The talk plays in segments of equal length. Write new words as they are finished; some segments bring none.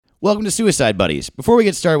Welcome to Suicide Buddies. Before we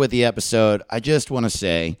get started with the episode, I just want to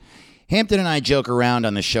say Hampton and I joke around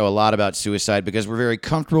on the show a lot about suicide because we're very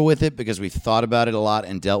comfortable with it, because we've thought about it a lot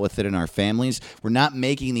and dealt with it in our families. We're not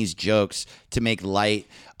making these jokes to make light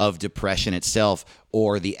of depression itself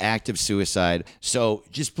or the act of suicide. So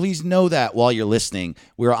just please know that while you're listening,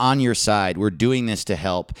 we're on your side. We're doing this to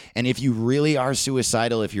help. And if you really are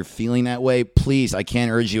suicidal, if you're feeling that way, please, I can't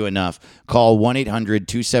urge you enough, call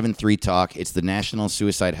 1-800-273-TALK. It's the National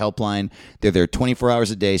Suicide Helpline. They're there 24 hours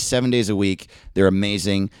a day, 7 days a week. They're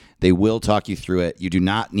amazing. They will talk you through it. You do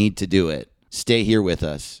not need to do it. Stay here with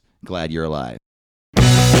us. Glad you're alive.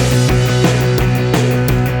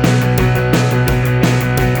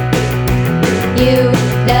 You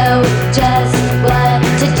know just what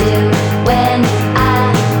to do when I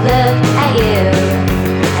look at you,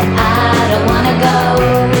 and I don't wanna go.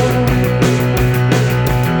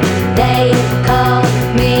 They call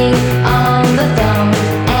me on the phone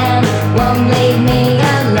and won't leave me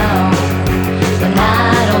alone when I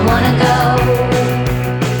don't wanna go.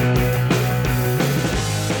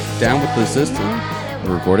 Down with the system.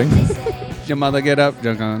 We're recording? Your mother get up,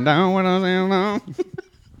 just going down when I say no.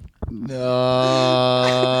 No.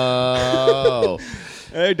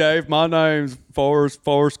 Hey Dave, my name's Forrest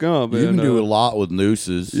Gump. You can and, do a lot with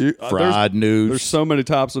nooses. Fried noose. There's so many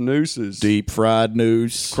types of nooses. Deep fried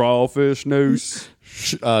noose. Crawfish noose.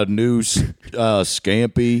 Noose.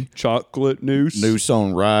 Scampi. Chocolate noose. Noose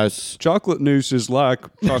on rice. Chocolate noose is like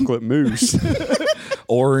chocolate mousse.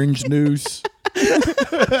 Orange noose.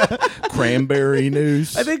 Cranberry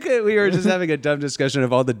noose. I think we were just having a dumb discussion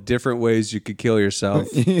of all the different ways you could kill yourself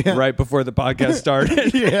right before the podcast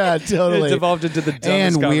started. Yeah, totally. It's evolved into the dumbest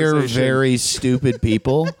And we're conversation. very stupid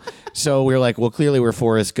people. So we're like, well, clearly we're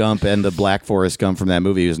Forrest Gump and the black Forrest Gump from that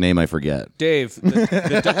movie whose name I forget. Dave,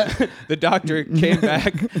 the doctor came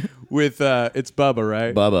back with, it's Bubba,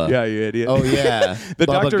 right? Bubba. Yeah, you idiot. Oh, yeah. The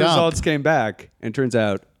Bubba doctor Gump. results came back, and turns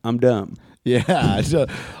out I'm dumb. Yeah. So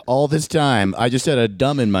all this time, I just had a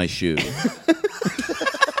dumb in my shoe.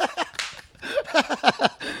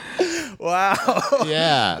 Wow.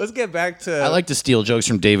 Yeah. Let's get back to I like to steal jokes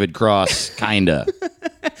from David Cross, kinda.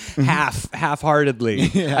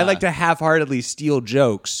 half-heartedly. I like to half-heartedly steal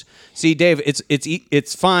jokes. See, Dave,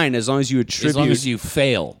 it's fine as long as you attribute. As long as you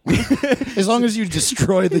fail. As long as you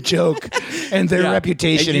destroy the joke and their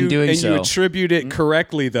reputation in doing so. And you attribute it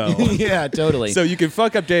correctly, though. Yeah, totally. So you can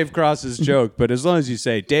fuck up Dave Cross's joke, but as long as you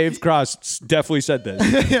say, Dave Cross definitely said this.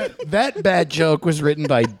 That bad joke was written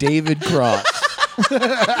by David Cross.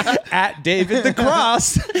 At David the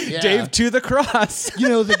Cross. Yeah. Dave to the Cross. You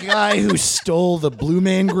know, the guy who stole the Blue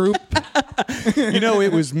Man Group? You know,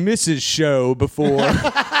 it was Mrs. Show before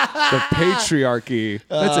the patriarchy.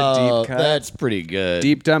 That's a deep cut. That's pretty good.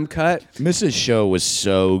 Deep dumb cut. Mrs. Show was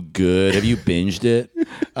so good. Have you binged it?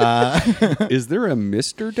 Is there a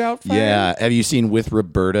Mr. Doubtfire? Yeah. Have you seen With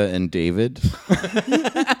Roberta and David?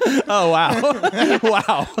 Oh, wow.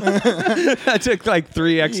 Wow. That took like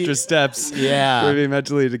 3 extra steps Yeah. for me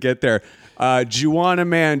mentally to get there. Do you want a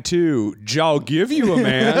man too? I'll give you a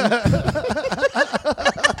man.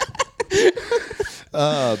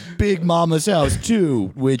 Big Mama's House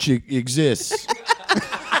 2, which exists.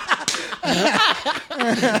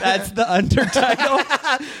 That's the undertitle.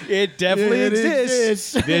 It definitely It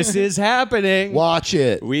exists. exists. This is happening. Watch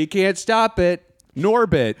it. We can't stop it.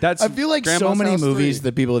 Norbit. That's I feel like so Grandma's many House movies 3.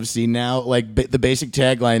 that people have seen now, like the basic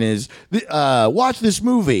tagline is, watch this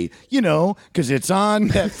movie, because it's on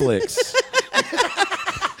Netflix.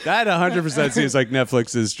 That 100% seems like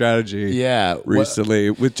Netflix's strategy. Yeah. Recently,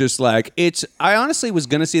 with just like I honestly was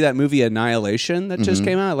gonna see that movie Annihilation that just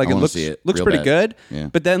came out. Like I it wanna looks see it looks real pretty bad. good. Yeah.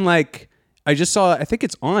 But then like I just saw, I think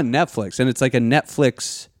it's on Netflix, and it's like a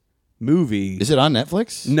Netflix movie. Is it on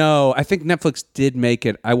Netflix? No, I think Netflix did make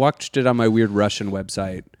it. I watched it on my weird Russian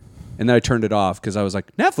website, and then I turned it off because I was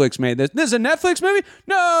like, Netflix made this. This is a Netflix movie?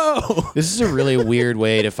 No. This is a really weird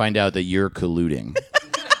way to find out that you're colluding.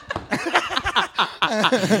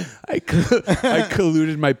 I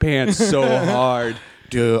colluded my pants so hard.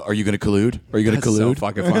 Are you going to collude? Are you going to That's so collude?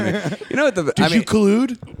 fucking funny. You know what? Did you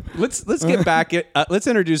collude? Let's get back. Let's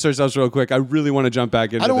introduce ourselves real quick. I really want to jump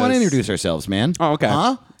back into. I don't want to this. introduce ourselves, man. Oh, okay.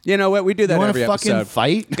 Huh? You know what? We do that You want every to fucking episode.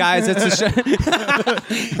 fight? Guys, it's a show.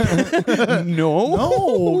 No.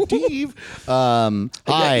 No, Steve.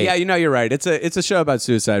 Hi. Yeah, you know, you're right. It's a show about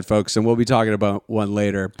suicide, folks, and we'll be talking about one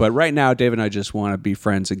later. But right now, Dave and I just want to be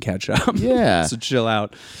friends and catch up. Yeah. So chill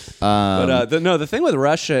out. The thing with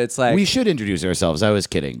Russia, it's like We should introduce ourselves. I was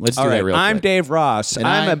kidding. Let's do all that right, real I'm quick. Dave Ross. And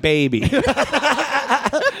I'm a I'm- baby.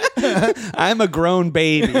 I'm a grown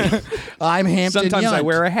baby. I'm Hampton Sometimes I Yount,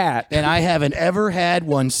 wear a hat. and I haven't ever had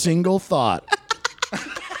one single thought.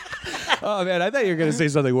 Oh man, I thought you were gonna say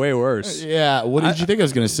something way worse. Yeah. What did you think I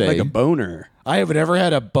was going to say? Like a boner. I have never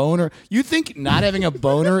had a boner. You think not having a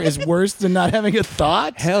boner is worse than not having a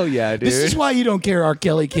thought? Hell yeah, dude. This is why you don't care R.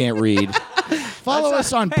 Kelly can't read. Follow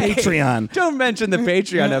us on Hey, Patreon. Don't mention the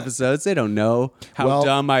Patreon episodes. They don't know how Well,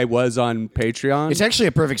 dumb I was on Patreon. It's actually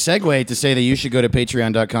a perfect segue to say that you should go to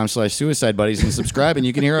patreon.com/suicide buddies and subsribe, and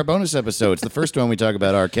you can hear our bonus episodes. The first one we talk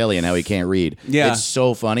about R. Kelly and how he can't read. Yeah. It's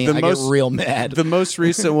so funny. The I most- get real mad. the most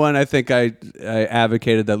recent one, I think I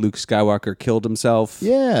advocated that Luke Skywalker killed himself.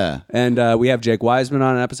 Yeah. And we have Jake Wiseman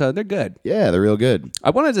on an episode. They're good. Yeah, they're real good. I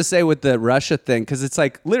wanted to say with the Russia thing, because it's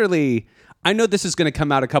like literally, I know this is going to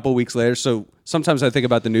come out a couple weeks later. So sometimes I think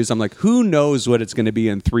about the news. I'm like, who knows what it's going to be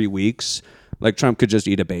in 3 weeks? Like Trump could just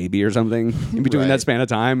eat a baby or something in between Right. that span of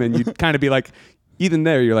time. And you'd kind of be like, even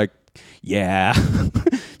there, you're like, yeah.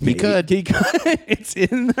 He could. It's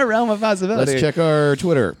in the realm of possibility. Let's check our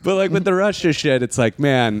Twitter. But like with the Russia shit, it's like,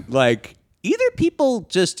 man, like either people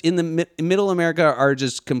just in the middle America are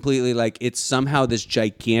just completely like it's somehow this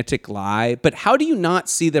gigantic lie. But how do you not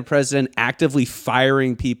see the president actively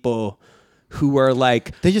firing people who are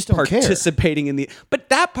like They just don't care. participating in the? But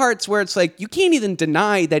that part's where it's like you can't even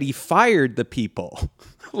deny that he fired the people.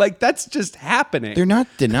 Like that's just happening. They're not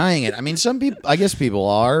denying it. I mean, some people, I guess people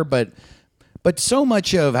are, but so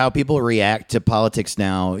much of how people react to politics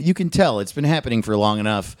now, you can tell it's been happening for long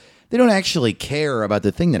enough. They don't actually care about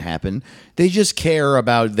the thing that happened. They just care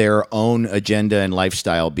about their own agenda and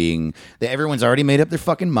lifestyle being. Everyone's already made up their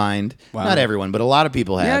fucking mind. Wow. Not everyone, but a lot of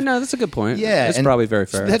people have. Yeah, no, that's a good point. Yeah, it's and probably very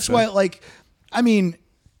fair. That's actually. why, like, I mean,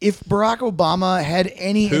 if Barack Obama had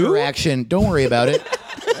any interaction, don't worry about it.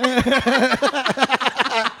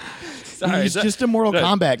 Sorry, He's just a Mortal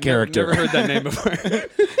Kombat character. Never heard that name before.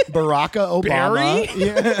 Baraka Obama.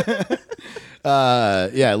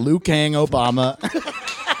 Yeah, Liu Kang Obama.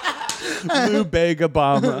 Lou Beg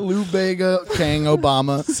Obama. Lou Bega Kang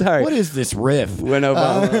Obama. Sorry. What is this riff? When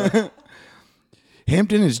Obama.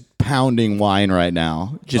 Hampton is pounding wine right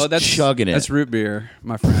now. Just chugging it. That's root beer,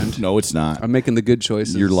 my friend. No, it's not. I'm making the good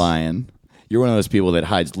choices. You're lying. You're one of those people that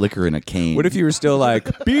hides liquor in a cane. What if you were still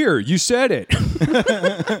like, beer, you said it.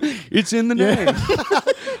 It's in the name.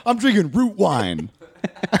 I'm drinking root wine.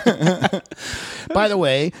 By the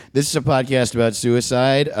way, this is a podcast about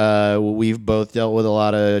suicide. We've both dealt with a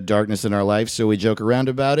lot of darkness in our life, so we joke around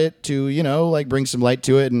about it to, like bring some light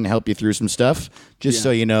to it and help you through some stuff. Just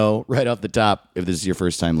so you know, right off the top, if this is your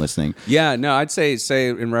first time listening. Yeah, no, I'd say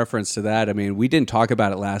in reference to that, I mean, we didn't talk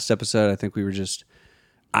about it last episode. I think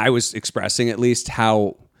I was expressing at least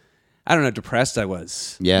how, I don't know, depressed I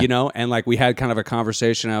was. Yeah. And like we had kind of a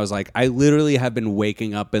conversation. I was like, I literally have been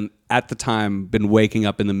waking up in the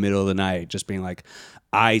middle of the night, just being like,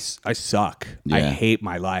 I suck. I Yeah. hate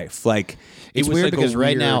my life. Like It's it was weird like a because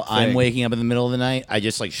right weird now I'm thing. waking up in the middle of the night. I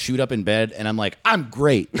just like shoot up in bed and I'm like, I'm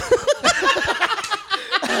great.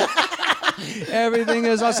 Everything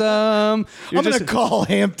is awesome. I'm going to call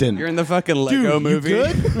Hampton. You're in the fucking Lego Dude, movie. you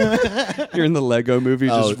good? You're in the Lego movie,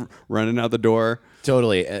 just running out the door.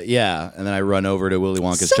 Totally. Yeah. And then I run over to Willy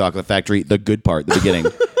Wonka's Chocolate Factory, the good part, the beginning.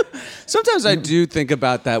 Sometimes I do think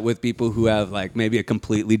about that with people who have like maybe a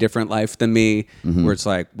completely different life than me, where it's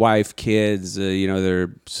like wife, kids. They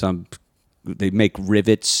make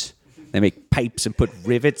rivets. They make pipes and put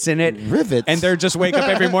rivets in it. Rivets? And they're just wake up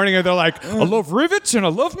every morning and they're like, I love rivets and I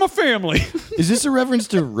love my family. Is this a reference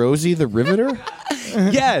to Rosie the Riveter?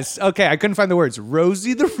 Yes. Okay. I couldn't find the words.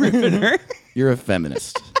 Rosie the Riveter. You're a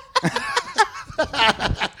feminist.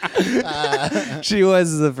 She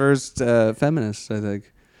was the first feminist, I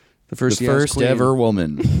think. The first, The first queen. ever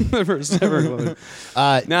woman. The first ever woman.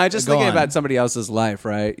 No, just go thinking on. about somebody else's life,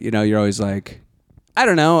 right? You're always like, I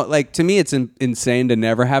don't know. Like to me, it's insane to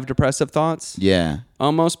never have depressive thoughts. Yeah.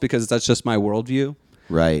 Almost because that's just my worldview.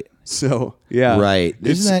 Right. So yeah, Right.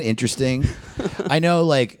 Isn't that interesting? I know,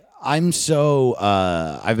 like, I'm so,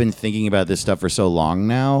 I've been thinking about this stuff for so long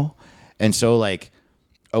now. And so, like,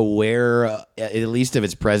 aware, at least of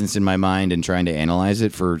its presence in my mind and trying to analyze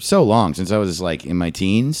it for so long, since I was, like, in my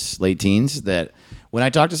teens, late teens, that when I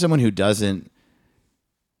talk to someone who doesn't,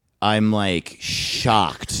 I'm, like,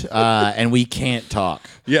 shocked. And we can't talk.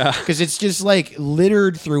 Yeah. Because it's just like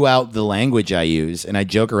littered throughout the language I use, and I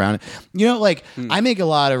joke around. I make a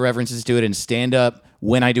lot of references to it in stand up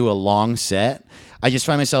when I do a long set. I just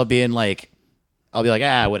find myself being like, I'll be like,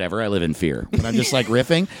 whatever, I live in fear. When I'm just like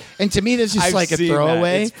riffing. And to me, that's just like a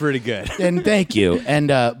throwaway. It's pretty good. And thank you. And,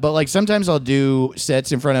 but like sometimes I'll do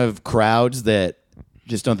sets in front of crowds that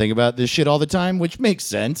just don't think about this shit all the time, which makes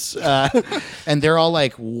sense. And they're all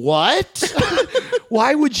like, what?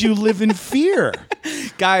 Why would you live in fear?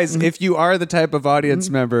 Guys, if you are the type of audience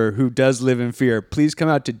member who does live in fear, please come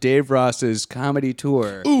out to Dave Ross's comedy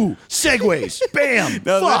tour. Ooh, segues. Bam.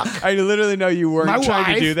 No, Fuck. I literally know you weren't My trying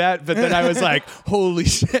wife. to do that, but then I was like, holy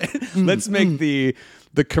shit. Let's make the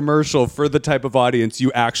commercial for the type of audience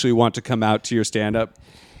you actually want to come out to your stand-up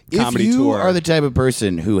comedy if you tour. are the type of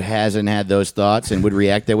person who hasn't had those thoughts and would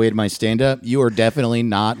react that way to my stand-up, you are definitely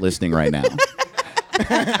not listening right now.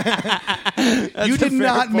 You did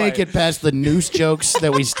not make it past the noose jokes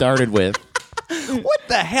that we started with. What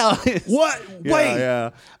the hell is... What? Wait. Yeah.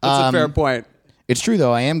 That's a fair point. It's true,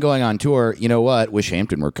 though. I am going on tour. You know what? Wish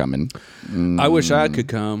Hampton were coming. I wish I could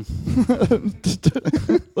come.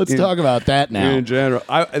 Let's talk about that now. In general.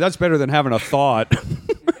 That's better than having a thought.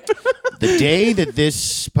 The day that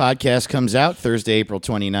this podcast comes out, Thursday, April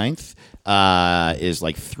 29th, is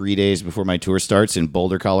like 3 days before my tour starts in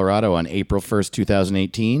Boulder, Colorado on April 1st,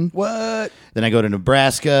 2018. What? Then I go to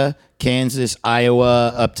Nebraska, Kansas, Iowa,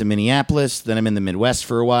 up to Minneapolis. Then I'm in the Midwest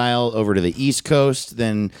for a while, over to the East Coast,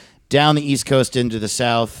 then down the East Coast into the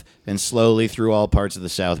South, and slowly through all parts of the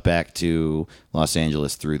South back to Los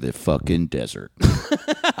Angeles through the fucking desert.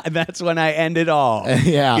 That's when I end it all.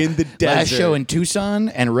 Yeah. In the desert. Last show in Tucson,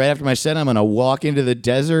 and right after my set, I'm going to walk into the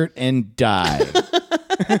desert and die.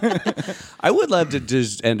 I would love to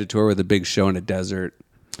just end a tour with a big show in a desert.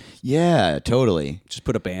 Yeah, totally. Just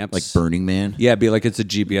put up amps. Like Burning Man. Yeah, be like it's a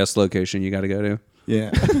GPS location you got to go to.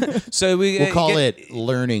 Yeah. So We'll call it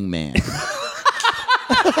Learning Man.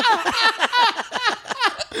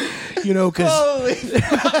 You know, because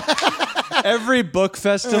every book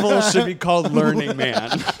festival should be called Learning Man.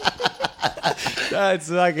 That's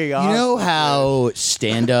fucking awesome. you know how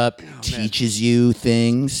stand-up teaches you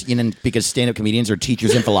things, because stand-up comedians are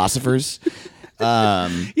teachers and philosophers. You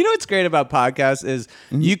know what's great about podcasts is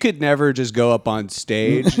you could never just go up on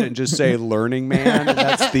stage and just say Learning Man, and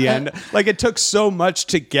that's the end. Like, it took so much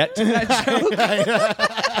to get to that joke.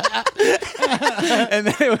 And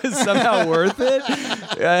then it was somehow worth it.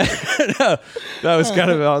 No, that was kind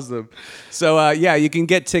of awesome. So, yeah, you can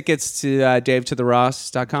get tickets to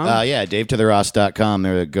davetotheross.com. Yeah, davetotheross.com.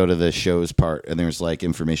 There, go to the shows part, and there's like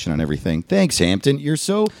information on everything. Thanks, Hampton. You're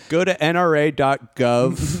so... Go to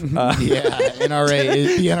nra.gov. Yeah, the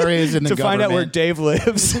NRA is in the to government. find out where Dave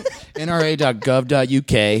lives.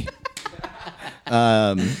 nra.gov.uk.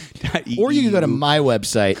 Or you can go to my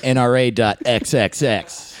website,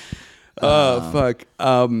 nra.xxx. Oh, fuck.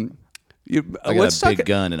 I got a big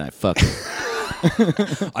gun and I fuck it.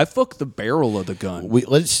 I fucked the barrel of the gun. Do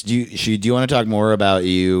you want to talk more about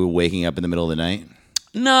you waking up in the middle of the night?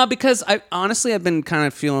 No, because I've been kind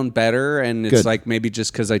of feeling better, and it's Good. like maybe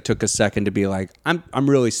just because I took a second to be like, I'm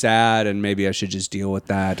really sad, and maybe I should just deal with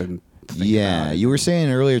that. And Yeah, you were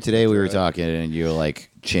saying earlier today we were talking, and you were like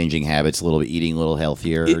changing habits a little bit, eating a little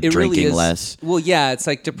healthier, it drinking really is, less. Well, yeah, it's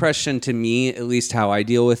like depression to me, at least how I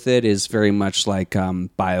deal with it, is very much like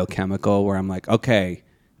biochemical, where I'm like, okay,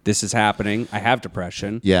 this is happening. I have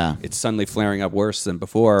depression. Yeah. It's suddenly flaring up worse than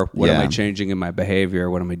before. What am Yeah. I changing in my behavior?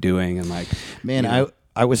 What am I doing? And like, Man,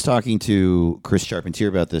 I was talking to Chris Charpentier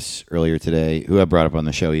about this earlier today, who I brought up on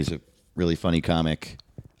the show. He's a really funny comic.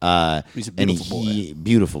 He's a beautiful boy.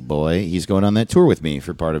 Beautiful boy. He's going on that tour with me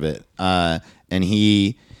for part of it. And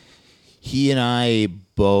he and I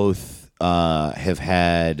both have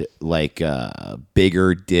had like a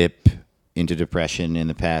bigger dip into depression in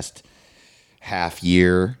the past half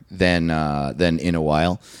year than in a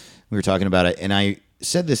while. We were talking about it, and I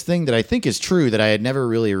said this thing that I think is true that I had never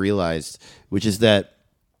really realized, which is that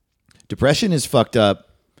depression is fucked up.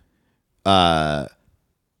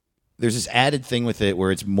 There's this added thing with it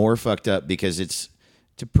where it's more fucked up because it's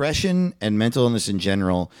depression and mental illness in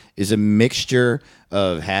general is a mixture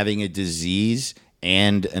of having a disease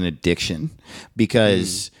and an addiction,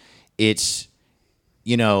 because it's,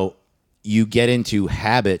 you get into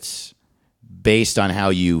habits based on how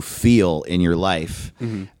you feel in your life.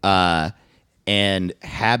 And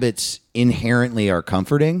habits inherently are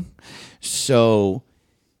comforting. So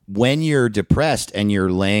when you're depressed and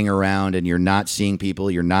you're laying around and you're not seeing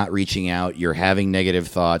people, you're not reaching out, you're having negative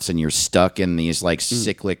thoughts, and you're stuck in these like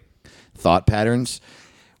cyclic thought patterns,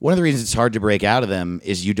 one of the reasons it's hard to break out of them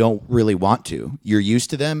is you don't really want to. You're used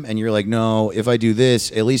to them, and you're like, no, if I do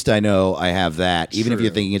this, at least I know I have that, even if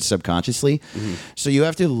you're thinking it subconsciously. So you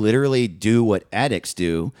have to literally do what addicts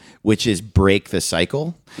do, which is break the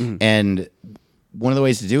cycle. And one of the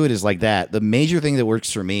ways to do it is like that. The major thing that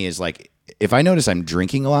works for me is like, if I notice I'm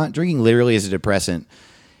drinking a lot, drinking literally is a depressant,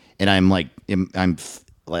 and I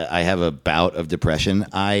have a bout of depression,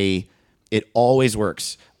 it always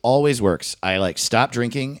works. Always works. I like stop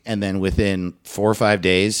drinking, and then within 4 or 5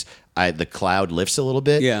 days, the cloud lifts a little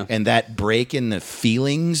bit. Yeah. And that break in the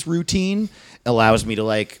feelings routine allows me to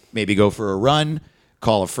like maybe go for a run,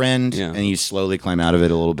 call a friend, Yeah. and you slowly climb out of it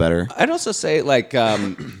a little better. I'd also say like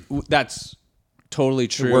that's totally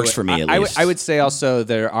true. works for me, at least. I would say also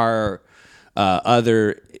there are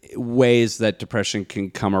other ways that depression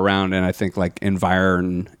can come around, and I think like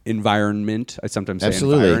environment. I sometimes say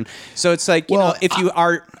Absolutely. environ. So it's like, you Well, know, if you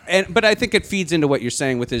are, but I think it feeds into what you're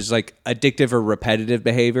saying with is like addictive or repetitive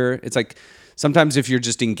behavior. It's like sometimes if you're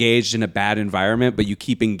just engaged in a bad environment, but you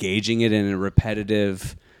keep engaging it in a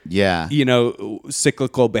repetitive, Yeah. you know,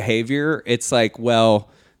 cyclical behavior, it's like, well,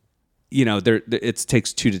 you know, it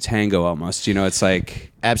takes two to tango almost. You know, it's like,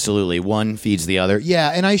 Absolutely. One feeds the other.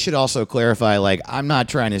 Yeah. And I should also clarify, like, I'm not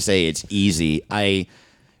trying to say it's easy.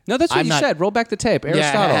 no, that's what I'm you not- said. Roll back the tape.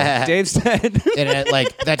 Aristotle. Yeah. Dave said. And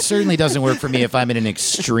like that certainly doesn't work for me if I'm in an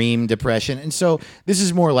extreme depression. And so this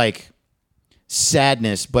is more like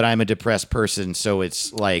sadness, but I'm a depressed person, so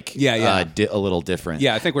it's like Yeah. a little different.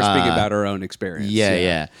 Yeah, I think we're speaking about our own experience.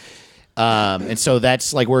 Yeah. And so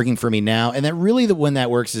that's like working for me now. And that really when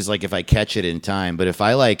that works is like if I catch it in time. But if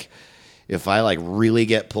I really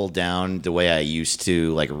get pulled down the way I used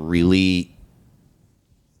to, like really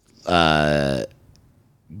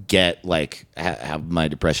get like have my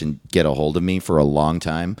depression get a hold of me for a long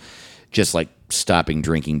time, just like stopping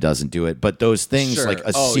drinking doesn't do it. But those things, Sure. like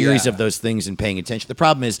a Oh, series yeah. of those things and paying attention. The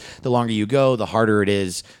problem is the longer you go, the harder it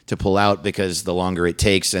is to pull out because the longer it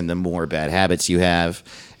takes and the more bad habits you have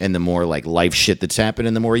and the more like life shit that's happened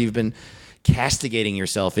and the more you've been castigating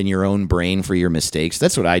yourself in your own brain for your mistakes.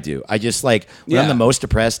 That's what I do. I just like when I'm Yeah. the most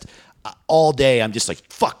depressed all day, I'm just like,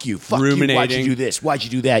 fuck you. Why'd Ruminating. you do this? Why'd you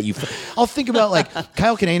do that? I'll think about like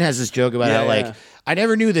Kyle Kinane has this joke about how like I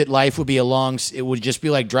never knew that life would be it would just be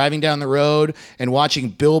like driving down the road and watching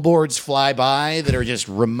billboards fly by that are just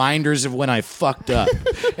reminders of when I fucked up.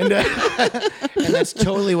 and that's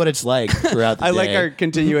totally what it's like throughout the I day. like our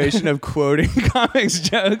continuation of quoting comics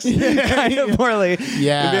jokes kind of poorly.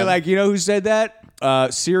 Yeah. It'd be like, you know who said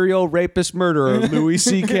that? Serial rapist murderer Louis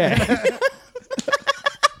C.K.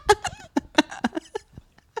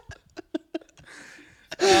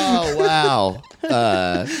 Oh, wow.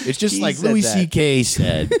 It's just He like said Louis that. C.K.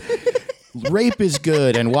 said, rape is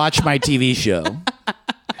good and watch my TV show.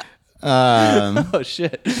 Oh,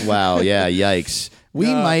 shit. Wow, yeah, yikes. We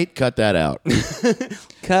might cut that out.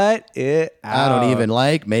 Cut it out. I don't even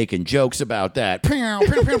like making jokes about that.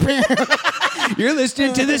 You're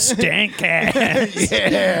listening to the Stankcast.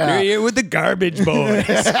 Yeah. You're here with the Garbage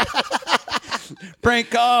Boys. Prank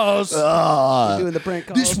calls. Doing the prank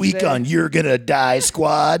calls This week today. on You're Gonna Die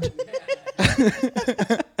Squad.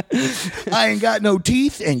 I ain't got no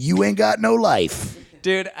teeth and you ain't got no life.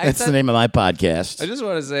 Dude, That's the name of my podcast. I just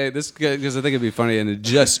want to say this because I think it'd be funny, and it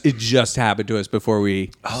just happened to us before we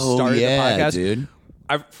started the podcast, dude.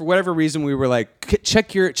 For whatever reason, we were like,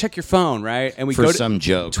 check your phone, right? And we For go to some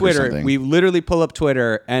joke or Twitter. something. We literally pull up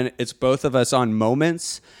Twitter, and it's both of us on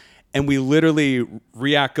Moments, and we literally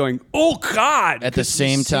react, going, "Oh God!" At the 'cause we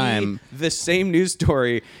same see time. the same news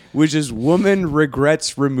story, which is woman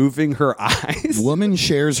regrets removing her eyes. Woman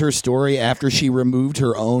shares her story after she removed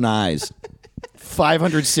her own eyes.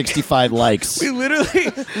 565 likes. We literally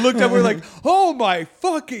looked up. We're like, "Oh my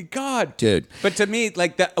fucking God, Dude. But to me,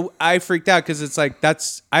 like that, I freaked out because it's like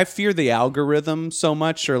I fear the algorithm so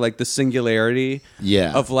much, or like the singularity,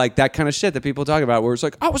 Yeah. of like that kind of shit that people talk about. Where it's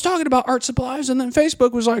like, I was talking about art supplies, and then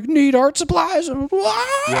Facebook was like, need art supplies. And,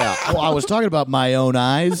 Yeah. Well, I was talking about my own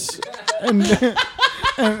eyes.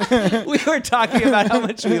 we were talking about how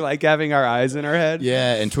much we like having our eyes in our head.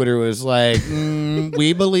 Yeah, and Twitter was like,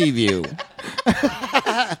 we believe you.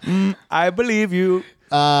 I believe you.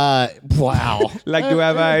 Wow. Like to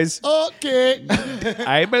have eyes. Okay.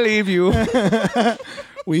 I believe you.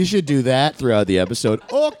 We should do that throughout the episode.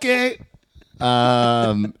 Okay.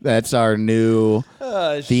 That's our new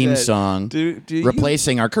theme shit. song, Do you-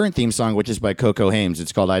 replacing our current theme song, which is by Coco Hames.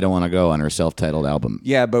 It's called "I Don't Want to Go" on her self-titled album.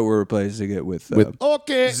 Yeah, but we're replacing it with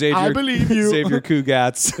Okay, Xavier, I believe you. Xavier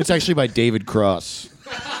Cugats. It's actually by David Cross.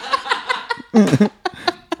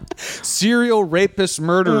 Serial rapist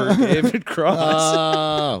murderer David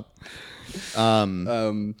Cross.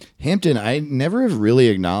 Oh. Hampton, I never have really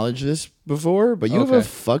acknowledged this before, but you have a Okay.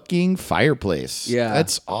 fucking fireplace. Yeah.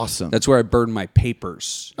 That's awesome. That's where I burn my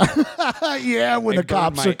papers. yeah, when the I burn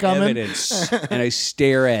cops my are coming. evidence, and I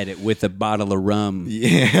stare at it with a bottle of rum,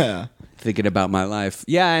 Yeah. thinking about my life.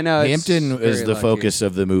 Yeah, I know. it's Hampton is very the lucky. focus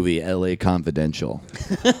of the movie L.A. Confidential.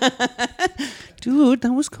 Dude,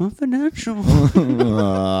 that was confidential.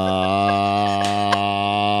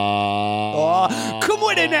 Come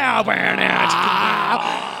with it now, Bernard.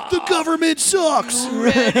 The government sucks.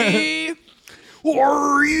 Ready?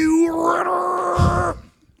 Are you ready?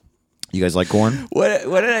 You guys like corn? What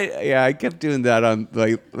did I? Yeah, I kept doing that on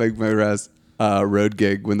like my road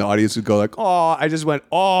gig when the audience would go like, "Oh," I just went,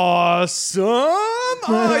 "Awesome!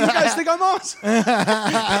 Oh, you guys think I'm awesome?"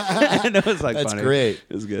 And it was like, That's funny. great.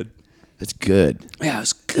 It was good. That's good. Yeah, it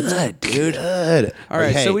was good, dude. Good. All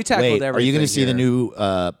right, so we tackled wait, everything. Are you going to see the here. new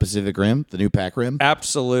Pacific Rim, the new Pac Rim?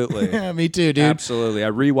 Absolutely. Yeah, me too, dude. Absolutely.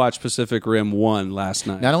 I rewatched Pacific Rim 1 last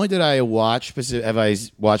night. Not only did I watch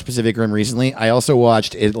watched Pacific Rim recently, I also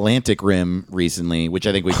watched Atlantic Rim recently, which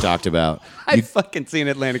I think we've talked about. I've fucking seen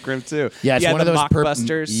Atlantic Rim too. Yeah, it's one of those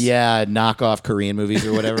mockbusters. knockoff Korean movies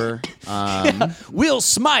or whatever. Will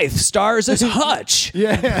Smythe stars as Hutch.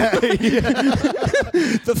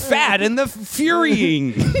 The fat and the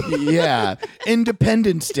furying. Yeah,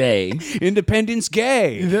 Independence Day, Independence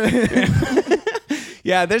Gay.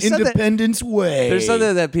 Yeah, there's something. Independence Way. There's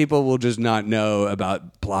something that people will just not know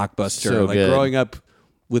about Blockbuster. So like good. growing up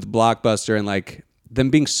with Blockbuster and like them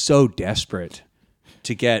being so desperate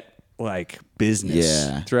to get like business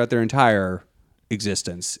Yeah. throughout their entire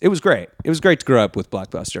existence. It was great. It was great to grow up with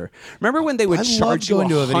Blockbuster. Remember when they would I loved charge you going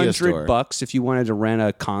to a video store. $100 if you wanted to rent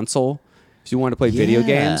a console? If you wanted to play video Yeah.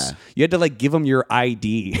 games, you had to like give them your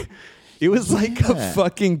ID. It was like a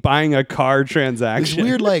fucking buying a car It's transaction.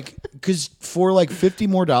 weird, like, because for like $50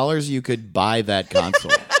 more, you could buy that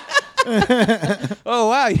console. Oh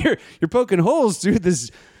wow, you're poking holes through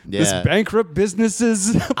this Yeah. bankrupt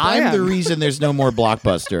business's plan. I'm the reason there's no more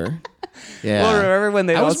Blockbuster. Yeah. Well, remember when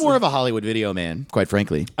they I was also- more of a Hollywood Video man, quite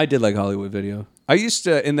frankly. I did like Hollywood Video. I used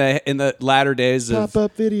to in the latter days of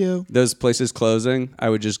Pop-up video. those places closing, I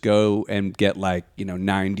would just go and get like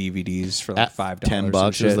 9 DVDs for like $5.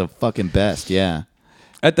 $10 was the fucking best. Yeah.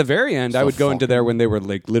 At the very end, I would go into fucking- there when they were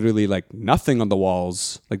like literally like nothing on the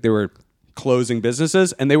walls, like they were closing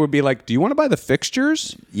businesses, and they would be like, "Do you want to buy the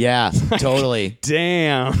fixtures?" Yeah. Totally.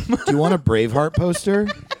 Damn. Do you want a Braveheart poster?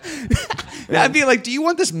 I'd be like, "Do you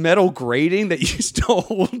want this metal grating that used to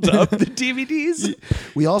hold up the DVDs?"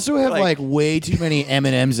 We also have Like- like way too many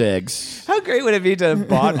M&M's eggs. How great would it be to have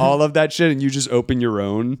bought all of that shit and you just open your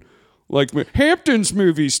own, like Hampton's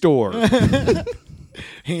movie store?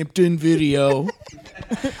 Hampton Video.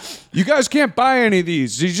 You guys can't buy any of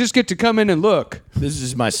these. You just get to come in and look. This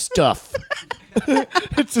is my stuff.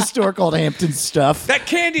 It's a store called Hampton Stuff. That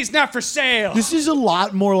candy's not for sale. This is a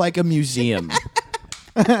lot more like a museum.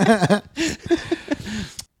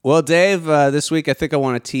 Well, Dave, this week I think I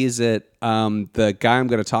want to tease it. The guy I'm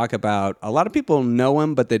going to talk about, a lot of people know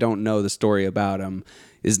him, but they don't know the story about him.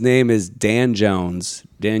 His name is Dan Jones,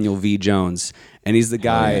 Daniel V. Jones, and he's the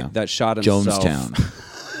guy yeah. that shot himself.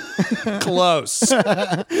 Jonestown. Close.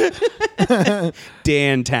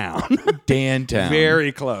 Dantown. Dantown.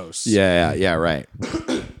 Very close. Yeah, right.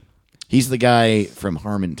 He's the guy from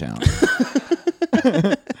Harmontown.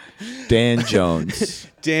 Dan Jones.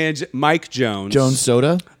 Mike Jones. Jones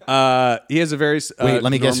Soda? He has a very Wait,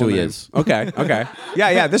 let me guess who normal he name. is. Okay.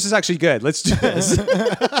 Yeah, this is actually good. Let's do this.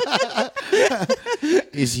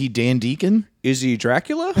 Is he Dan Deacon? Is he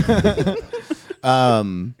Dracula?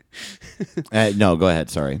 No, go ahead.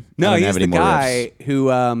 Sorry. No, I don't he's have the any more guy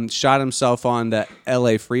who shot himself on the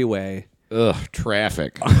LA freeway. riffs. Ugh,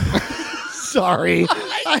 traffic. Sorry.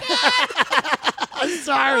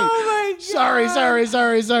 Sorry. Oh my God.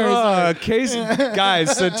 Sorry. Case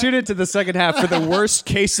guys, so tune into the second half for the worst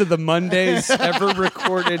case of the Mondays ever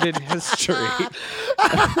recorded in history.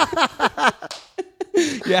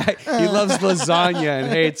 Yeah, he loves lasagna and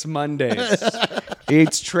hates Mondays.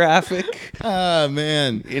 Hates traffic, Oh,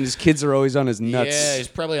 man. and his kids are always on his nuts. Yeah, he's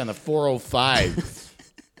probably on the 405.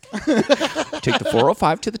 Take the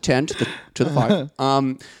 405 to the 10 to the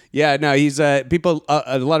 5. Yeah, no, he's people.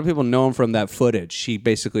 A lot of people know him from that footage. He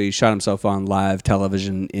basically shot himself on live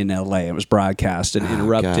television in L.A. It was broadcast and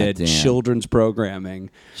interrupted goddamn. children's programming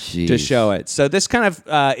to Jeez. show it. So this kind of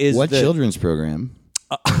is What the, children's program?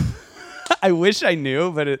 I wish I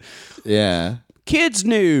knew, but Yeah. kids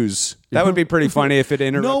news. That would be pretty funny if it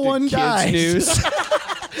interrupted No one kids dies. news.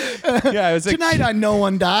 Yeah, it was like, Tonight on No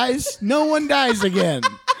One Dies, no one dies again.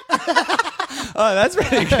 oh, that's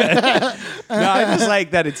pretty good. No, I just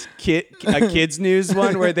like that it's a kids news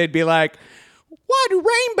one where they'd be like, why do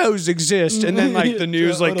rainbows exist? And then like the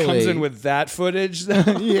news like comes Totally. in with that footage.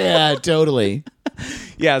 Yeah, totally.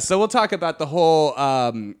 Yeah, so we'll talk about the whole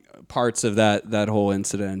parts of that whole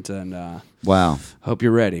incident, and Wow. hope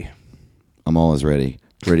you're ready. I'm always ready.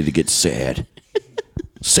 Ready to get sad.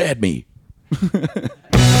 Sad me.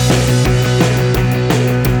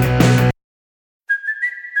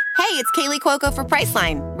 Hey, it's Kaylee Cuoco for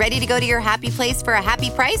Priceline. Ready to go to your happy place for a happy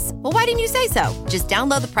price? Well, why didn't you say so? Just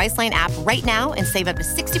download the Priceline app right now and save up to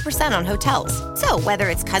 60% on hotels. So whether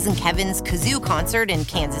it's Cousin Kevin's Kazoo Concert in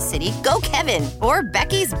Kansas City, go Kevin, or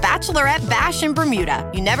Becky's Bachelorette Bash in Bermuda,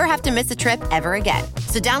 you never have to miss a trip ever again.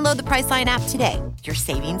 So download the Priceline app today. Your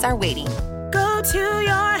savings are waiting. Go to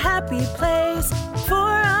your happy place for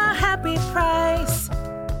a happy price.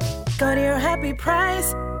 Go to your happy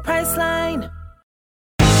price, Priceline.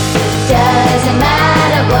 Doesn't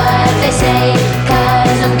matter what they say,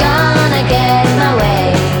 'cause I'm gonna get my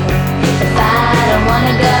way. If I don't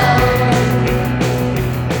wanna go.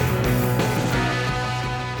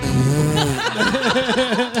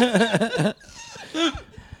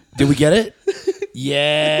 Did we get it?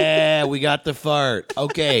 Yeah, we got the fart.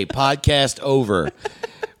 Okay, podcast over.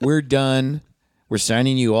 We're done. We're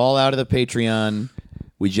signing you all out of the Patreon.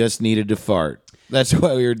 We just needed to fart. That's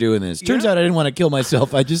why we were doing this. Turns out I didn't want to kill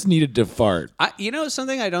myself. I just needed to fart. You know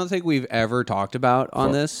something I don't think we've ever talked about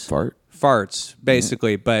on this? Fart? Farts,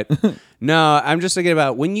 basically. But no, I'm just thinking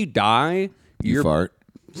about when you die, You fart?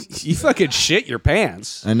 you fucking shit your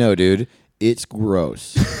pants. I know, dude. It's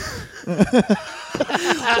gross.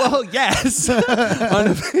 Well, yes, on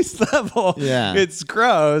a base level, Yeah. it's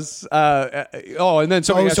gross. And then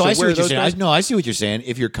somebody has to I see wear what you're those saying. guys- No, I see what you're saying.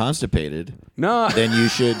 If you're constipated, No, then you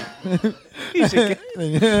should.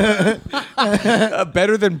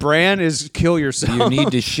 better than Bran is kill yourself. You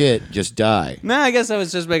need to shit. Just die. No, I guess I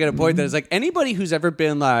was just making a point that it's like anybody who's ever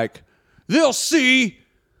been like, they'll see.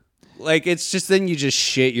 Like, it's just then you just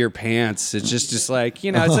shit your pants. It's just like,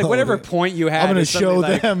 you know, it's like whatever point you had. I'm going to is something show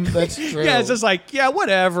like- them. That's true. Yeah, it's just like, yeah,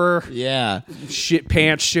 whatever. Yeah. Shit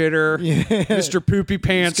pants shitter. Mr. Poopy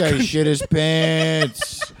Pants. This guy shit his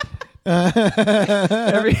pants.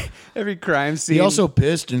 every crime scene. He also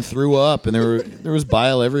pissed and threw up, and there was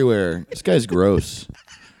bile everywhere. This guy's gross.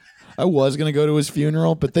 I was gonna go to his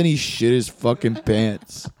funeral, but then he shit his fucking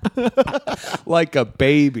pants. like a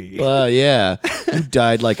baby. Yeah, you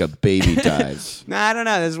died like a baby dies. Nah, I don't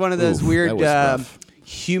know. There's one of those Oof, weird, that was rough.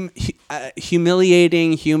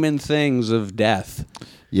 humiliating human things of death.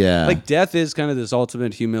 Yeah, Like death is kind of this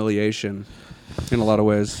ultimate humiliation in a lot of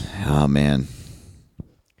ways. oh man.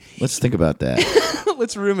 Let's think about that.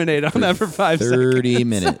 Let's ruminate on that for 5 seconds. 30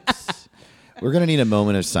 minutes. We're gonna need a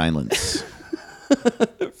moment of silence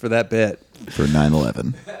For that bit. for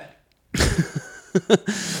 9/11.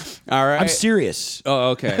 All right. I'm serious. Oh,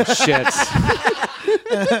 okay. Shit.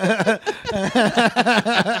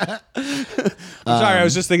 I'm sorry, I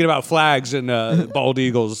was just thinking about flags and bald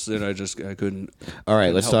eagles, and I couldn't. All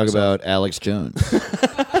right, let's talk help myself. about Alex Jones.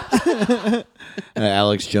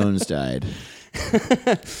 Alex Jones died.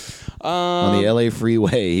 On the LA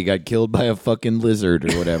freeway, he got killed by a fucking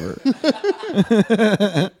lizard or whatever.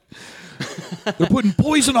 They're putting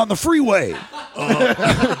poison on the freeway.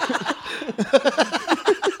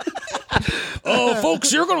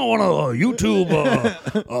 Folks, you're going to want to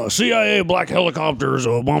YouTube CIA black helicopters,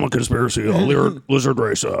 Obama conspiracy, lizard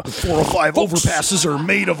race. 405 overpasses are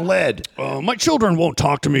made of lead. My children won't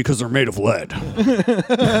talk to me because they're made of lead.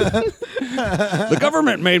 The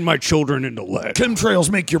government made my children into lead. Chemtrails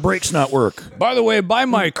make your brakes not work. By the way, buy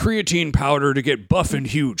my creatine powder to get buff and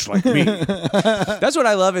huge like me. That's what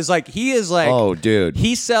I love. Is like he is like, Oh, dude.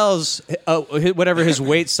 he sells whatever his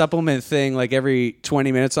weight supplement thing like every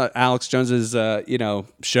 20 minutes on Alex Jones's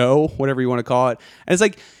show, whatever you want to call it. And it's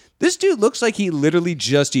like this dude looks like he literally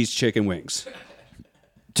just eats chicken wings.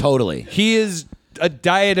 Totally. He is a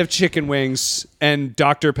diet of chicken wings and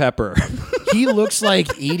Dr. Pepper. He looks like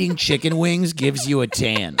eating chicken wings gives you a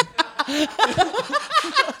tan.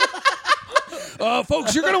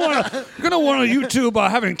 Folks, you're gonna want to YouTube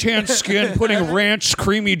having tan skin, putting ranch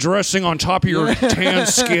creamy dressing on top of your tan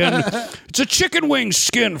skin. It's a chicken wing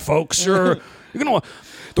skin, folks. You're gonna want.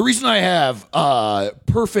 The reason I have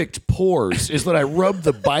perfect pores is that I rub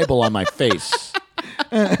the Bible on my face.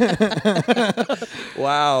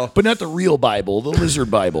 Wow. But not the real Bible, the lizard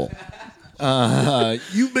Bible.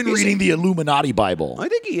 You've been reading the Illuminati Bible. I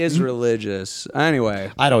think he is religious. Anyway,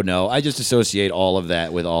 I don't know. I just associate all of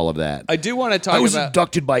that with all of that. I do want to talk I was about.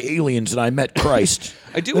 abducted by aliens and I met Christ.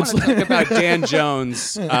 I do want to talk about Dan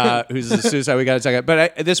Jones, who's a suicide. We got to talk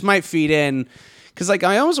about, but this might feed in because, like,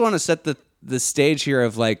 I almost want to set the stage here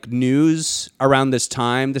of like news around this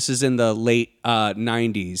time. This is in the late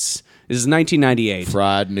 90s. This is 1998.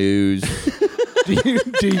 Fraud news.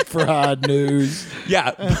 Deep fraud news.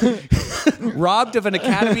 Yeah, robbed of an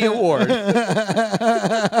Academy Award.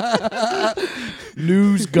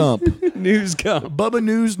 News Gump. News Gump. Bubba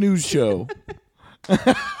News show.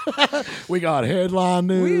 We got headline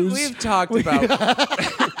news. We've talked about.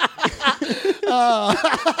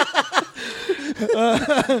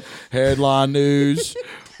 Headline news,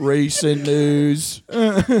 recent news,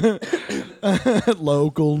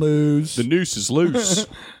 local news. The noose is loose.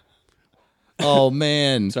 Oh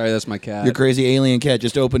man, Sorry, that's my cat. your crazy alien cat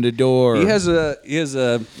just opened a door. He has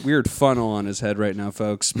a weird funnel on his head right now,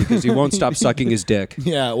 folks, because he won't stop sucking his dick.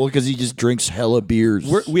 Yeah, well, because he just drinks hella beers.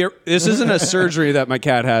 This isn't a surgery that my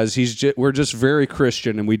cat has. We're just very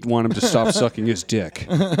Christian, and we want him to stop sucking his dick.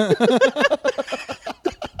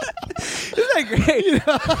 Isn't that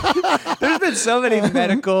great? There's been so many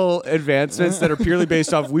medical advancements that are purely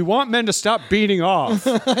based off, we want men to stop beating off.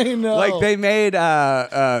 I know. Like they made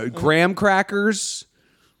graham crackers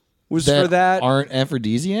was for that. Aren't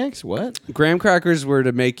aphrodisiacs? What? Graham crackers were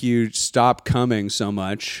to make you stop coming so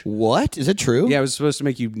much. What? Is it true? Yeah, it was supposed to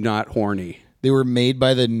make you not horny. They were made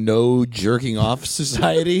by the No Jerking Off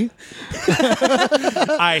Society.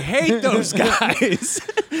 I hate those guys.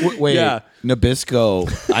 Wait, Yeah. Nabisco.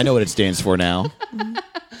 I know what it stands for now.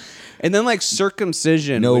 And then like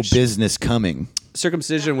circumcision. No which business coming.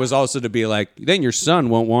 circumcision was also to be like, then your son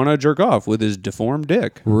won't want to jerk off with his deformed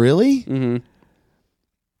dick. Really? Mm-hmm.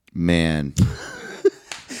 Man.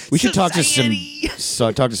 We should talk to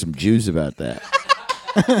some Jews about that.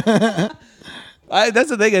 That's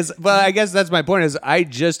the thing is, but I guess that's my point is I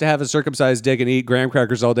just have a circumcised dick and eat graham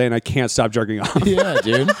crackers all day and I can't stop jerking off. Yeah,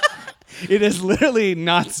 dude. It has literally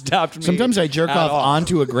not stopped me. Sometimes I jerk off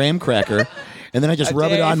onto a graham cracker and then I just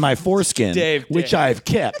rub it Dave, on my foreskin, which I've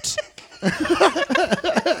kept.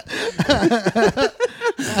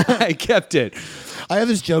 I kept it. I have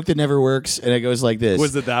this joke that never works, and it goes like this.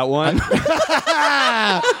 Was it that one?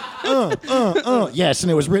 Yes,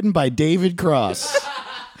 and it was written by David Cross.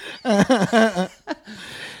 I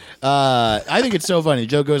think it's so funny. The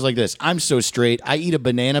joke goes like this. I'm so straight, I eat a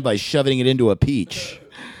banana by shoving it into a peach.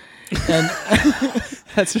 And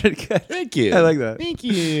That's pretty good. Thank you. I like that. Thank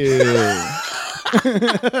you.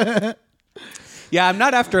 Yeah, I'm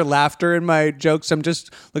not after laughter in my jokes. I'm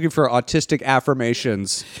just looking for autistic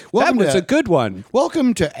affirmations. Welcome that was to- a good one.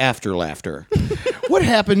 Welcome to After Laughter. What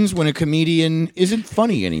happens when a comedian isn't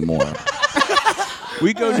funny anymore?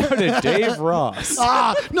 We go now to Dave Ross.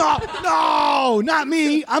 No, not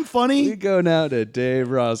me. I'm We funny. go now to Dave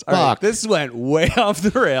Ross. All right, Fuck. this went way off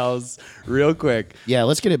the rails real quick. Yeah,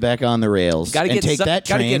 let's get it back on the rails Gotta and get take some- that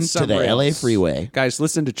gotta get train to some the rails. LA freeway. Guys,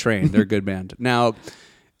 listen to Train. They're a good band. Now,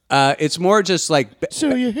 it's more just like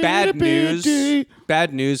So you hate a bad bad news. day.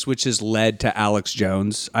 Bad news, which has led to Alex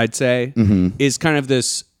Jones, I'd say, Mm-hmm. is kind of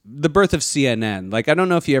the birth of CNN. Like, I don't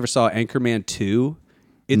know if you ever saw Anchorman 2.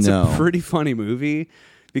 It's No. a pretty funny movie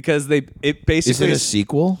because it basically Is it a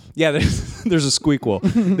sequel? Yeah, there's a squeakquel.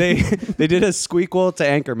 they did a squeakquel to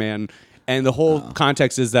Anchorman, and the whole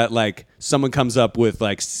context is that like someone comes up with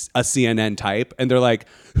like a CNN type, and they're like,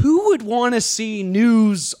 "Who would want to see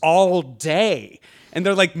news all day?" And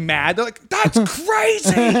they're like mad. They're like, "That's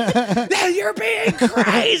crazy! You're being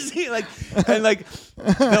crazy!" And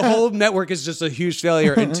the whole network is just a huge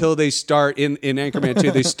failure until they start in Anchorman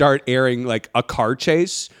 2. They start airing like a car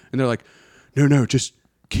chase, and they're like, "No, just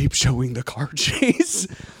keep showing the car chase."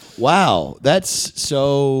 Wow, that's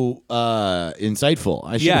so insightful.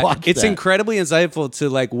 I should watch it's that. incredibly insightful to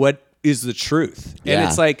like what is the truth, and Yeah.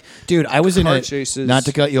 it's like, Dude, I was in car a chases. not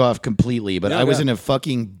to cut you off completely, but No, I was go. in a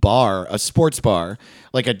fucking bar, a sports bar,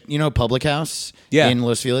 like a public house Yeah. in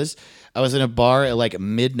Los Feliz. I was in a bar at like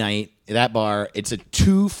midnight. That bar, it's a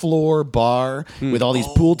 2-floor bar with all these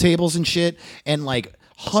pool tables and shit, and like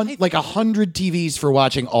 100 TVs for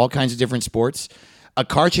watching all kinds of different sports. A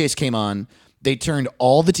car chase came on. They turned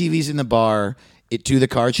all the TVs in the bar to the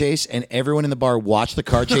car chase, and everyone in the bar watched the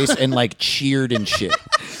car chase and like cheered and shit.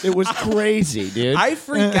 It was crazy, dude. I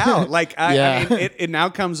freak out. Like, Yeah. I mean, it now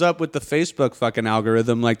comes up with the Facebook fucking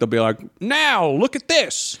algorithm. Like, they'll be like, "Now look at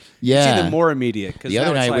this." Yeah. It's even more immediate. The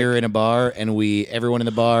other night we were in a bar and everyone in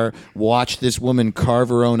the bar watched this woman carve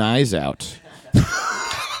her own eyes out.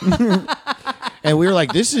 And we were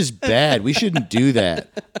like, this is bad. We shouldn't do that.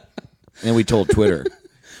 And we told Twitter.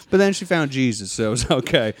 but then she found Jesus, so it was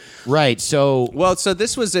okay. Right. So Well, so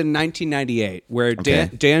this was in 1998, where Okay.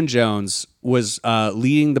 Dan Jones was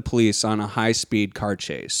leading the police on a high-speed car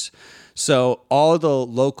chase. So all the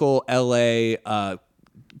local LA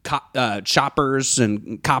choppers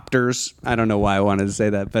and copters. I don't know why I wanted to say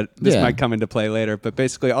that, but this Yeah. might come into play later. But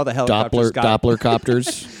basically, all the helicopters Doppler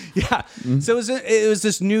copters. Yeah. So it was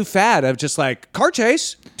this new fad of just like car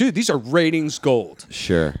chase, dude. These are ratings gold.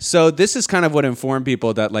 Sure. So this is kind of what informed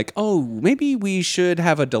people that like, oh, maybe we should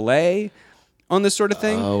have a delay on this sort of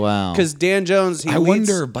thing. Oh, wow. Because Dan Jones, I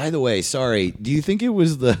wonder, by the way, sorry, do you think it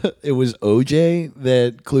was OJ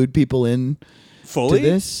that clued people in fully to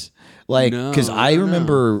this? Like, because I no.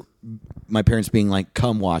 remember my parents being like,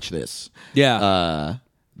 "Come watch this." Yeah.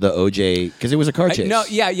 The OJ, because it was a car chase. No,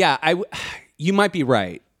 yeah. You might be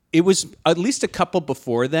right. It was at least a couple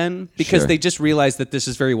before then because Sure. they just realized that this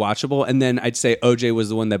is very watchable. And then I'd say OJ was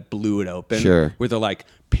the one that blew it open. Sure. Where they're like,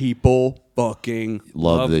 people fucking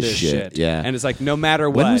Love love this this shit. Yeah. And it's like, no matter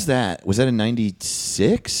what. When was that? Was that in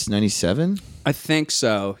 96, 97? I think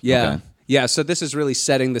so. Yeah. Okay. Yeah. So this is really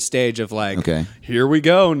setting the stage of like, Okay. here we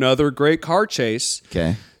go. Another great car chase.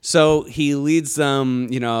 Okay. So he leads them,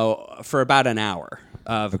 for about an hour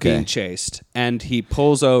of Okay. being chased. And he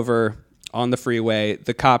pulls over on the freeway.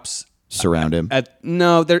 The cops Surround him.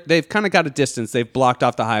 they've kind of got a distance. They've blocked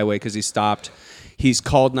off the highway because he stopped. He's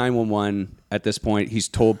called 911 at this point. He's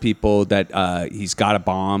told people that he's got a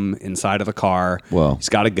bomb inside of the car. Whoa. He's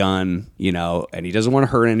got a gun, and he doesn't want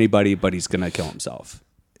to hurt anybody, but he's going to kill himself.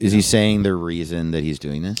 Is he saying the reason that he's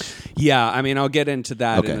doing this? Yeah, I mean, I'll get into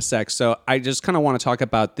that Okay. in a sec. So I just kind of want to talk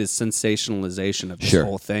about this sensationalization of this Sure.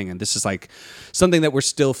 whole thing. And this is like something that we're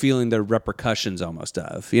still feeling the repercussions almost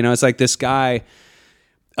of. It's like this guy,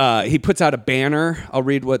 he puts out a banner. I'll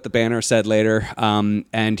read what the banner said later.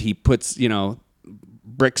 And he puts,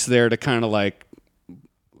 bricks there to kind of like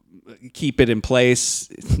keep it in place.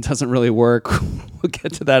 It doesn't really work. We'll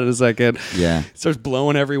get to that in a second. Yeah. Starts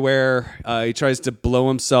blowing everywhere. He tries to blow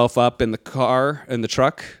himself up in the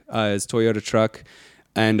truck, his Toyota truck.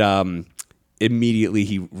 And immediately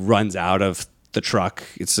he runs out of the truck.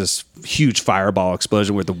 It's this huge fireball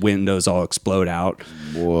explosion where the windows all explode out.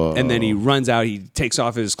 Whoa. And then he runs out. He takes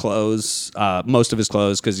off his clothes, most of his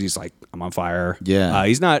clothes, because he's like, I'm on fire. Yeah.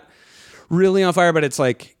 He's not really on fire, but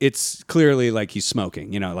it's clearly like he's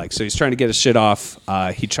smoking, so he's trying to get his shit off.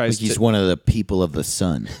 He tries He's to. one of the people of the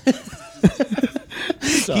sun.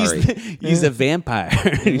 Sorry. He's a vampire.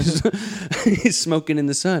 he's smoking in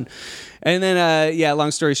the sun. And then,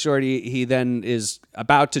 long story short, he then is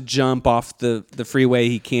about to jump off the freeway.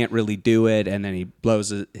 He can't really do it. And then he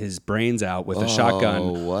blows his brains out with a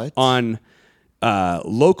shotgun. What? On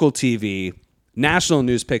local TV. National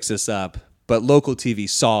news picks this up, but local TV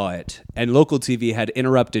saw it. And local TV had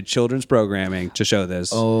interrupted children's programming to show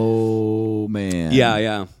this. Oh, man.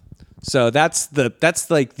 Yeah. So that's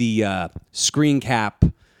like the screen cap,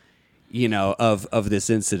 of this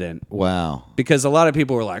incident. Wow. Because a lot of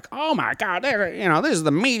people were like, "Oh my God, this is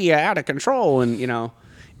the media out of control," and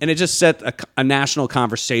it just set a national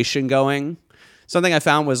conversation going. Something I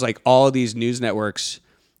found was like all of these news networks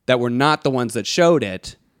that were not the ones that showed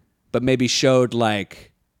it, but maybe showed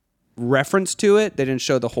like reference to it. They didn't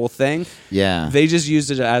show the whole thing. Yeah. They just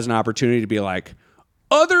used it as an opportunity to be like,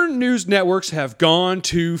 other news networks have gone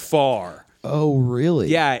too far. Oh, really?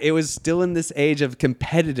 Yeah, it was still in this age of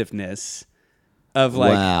competitiveness of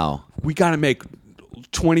like, Wow. we got to make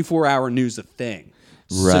 24-hour news a thing.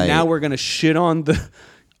 So Right. now we're going to shit on the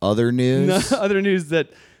Other news? other news that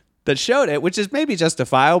showed it, which is maybe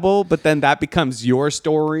justifiable, but then that becomes your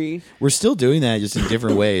story. We're still doing that just in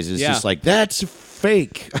different ways. It's Yeah. just like, that's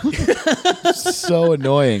fake. So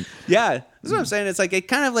annoying. Yeah, that's what I'm saying. It's like it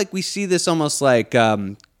kind of like we see this almost like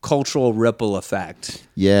cultural ripple effect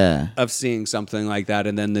Yeah. of seeing something like that,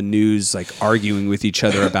 and then the news like arguing with each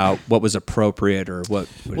other about what was appropriate or what.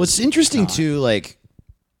 Well, it's interesting too. Like,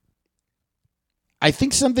 I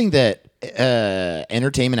think something that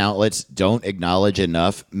entertainment outlets don't acknowledge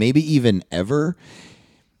enough, maybe even ever,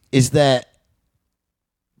 is that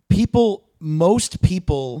most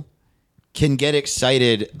people can get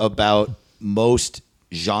excited about most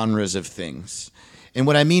genres of things. And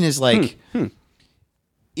what I mean is like,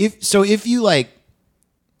 if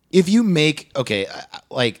you make,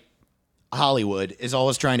 like Hollywood is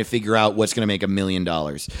always trying to figure out what's going to make $1 million.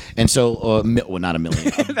 And so, not $1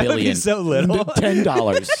 million, $1 billion. so little.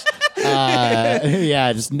 $10.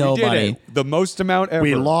 Yeah, just no money. The most amount ever.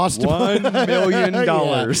 We lost $1 million.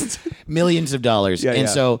 Yeah. Millions of dollars. Yeah, and yeah.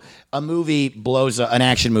 so a movie blows up, an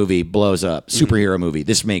action movie blows up, superhero movie.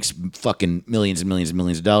 This makes fucking millions and millions and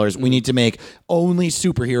millions of dollars. We need to make only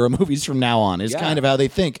superhero movies from now on, is Yeah. kind of how they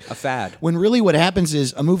think. A fad. When really what happens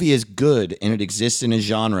is a movie is good and it exists in a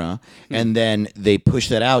genre, and then they push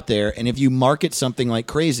that out there. And if you market something like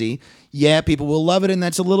crazy, yeah, people will love it. And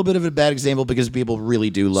that's a little bit of a bad example because people really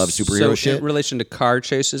do love superhero So shit. in relation to car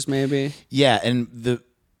chases, maybe? Yeah, and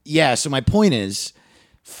so my point is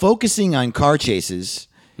focusing on car chases.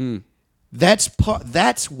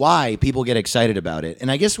 That's why people get excited about it.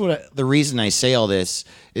 And I guess the reason I say all this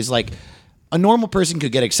is like a normal person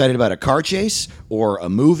could get excited about a car chase or a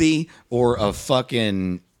movie or a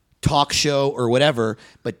fucking talk show or whatever,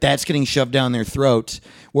 but that's getting shoved down their throat.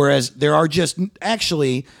 Whereas there are just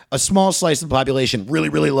actually a small slice of the population really,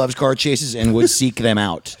 really loves car chases and would seek them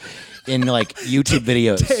out. in like YouTube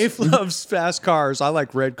videos. Dave loves fast cars. I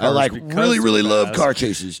like red cars. I like because really they're love fast. car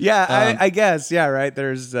chases. Yeah, I guess. Yeah, right.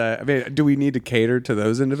 There's. I mean, do we need to cater to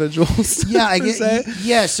those individuals? Yeah, I per get. se?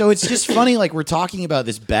 Yeah, so it's just funny. Like we're talking about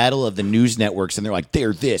this battle of the news networks, and they're like,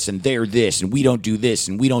 they're this and they're this, and we don't do this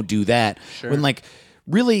and we don't do that. When like.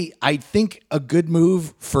 Really, I think a good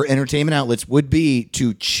move for entertainment outlets would be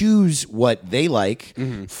to choose what they like,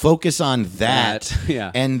 focus on that,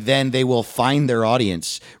 yeah. and then they will find their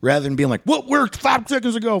audience rather than being like, what worked 5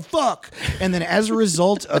 seconds ago? Fuck. And then as a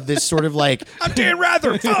result of this sort of like, I'm Dan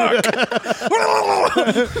Rather. Fuck.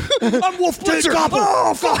 I'm Wolf Blitzer.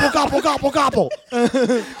 gobble, gobble, gobble, gobble.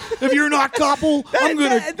 If you're not gobble, I'm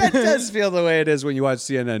going to. That does feel the way it is when you watch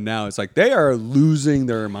CNN now. It's like they are losing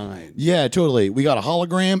their mind. Yeah, totally. We got a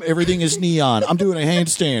hologram. Everything is neon. I'm doing a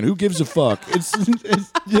handstand. Who gives a fuck? It's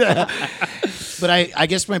yeah. But I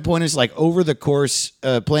guess my point is like over the course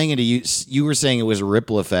playing into you were saying it was a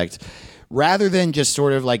ripple effect rather than just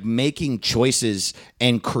sort of like making choices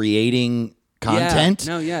and creating content.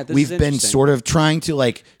 No, yeah, this we've is been interesting. sort of trying to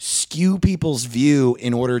like skew people's view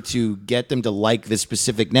in order to get them to like this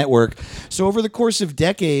specific network. So over the course of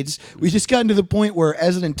decades, we just gotten to the point where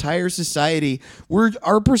as an entire society,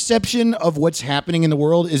 our perception of what's happening in the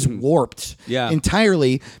world is warped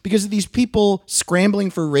entirely because of these people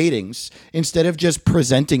scrambling for ratings instead of just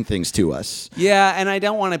presenting things to us. Yeah, and I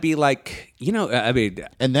don't want to be like, I mean,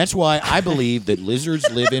 And that's why I believe that lizards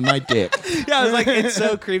live in my dick. yeah, I was like, it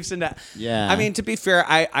so creeps into. Yeah. I mean, to be fair,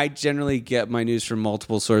 I generally get my news from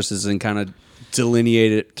multiple sources and kind of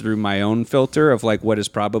delineate it through my own filter of like what is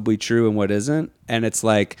probably true and what isn't. And it's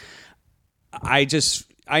like, I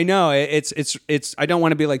know it's. I don't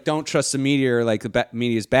want to be like, don't trust the media or like the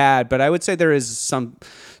media is bad, but I would say there is some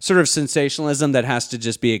sort of sensationalism that has to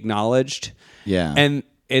just be acknowledged. Yeah. And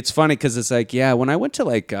it's funny because it's like, yeah, when I went to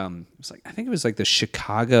like, I think it was like the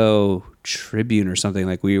Chicago Tribune or something.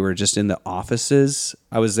 Like we were just in the offices.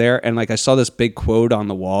 I was there and like I saw this big quote on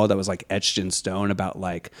the wall that was like etched in stone about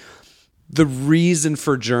like the reason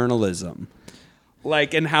for journalism.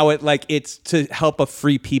 Like, and how it like it's to help a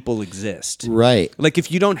free people exist. Right. Like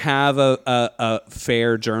if you don't have a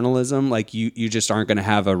fair journalism, like you just aren't going to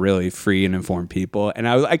have a really free and informed people. And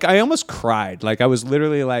I almost cried. Like I was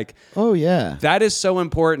literally like, Oh, yeah. that is so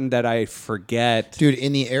important that I forget. Dude,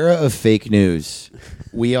 in the era of fake news,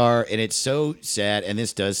 we are, and it's so sad, and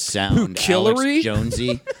this does sound Hillary? Alex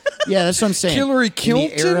Jonesy. Yeah, that's what I'm saying. Hillary In the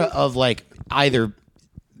Clinton? era of like either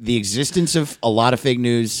the existence of a lot of fake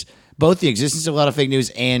news, both the existence of a lot of fake news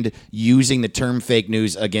and using the term fake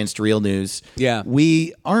news against real news. Yeah.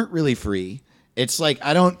 We aren't really free. It's like,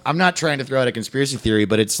 I'm not trying to throw out a conspiracy theory,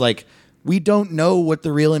 but it's like, we don't know what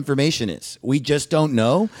the real information is. We just don't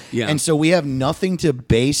know. Yeah. And so we have nothing to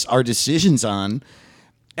base our decisions on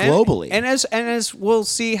globally. And as we'll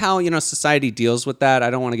see how, society deals with that. I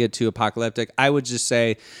don't want to get too apocalyptic. I would just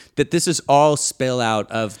say that this is all spill out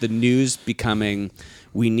of the news becoming,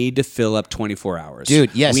 we need to fill up 24 hours.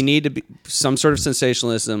 Dude, yes. We need to be some sort of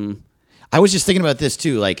sensationalism. I was just thinking about this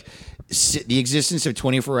too, like the existence of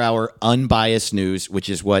 24-hour unbiased news, which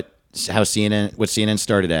is what CNN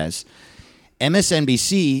started as.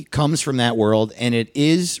 MSNBC comes from that world, and it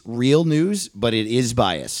is real news, but it is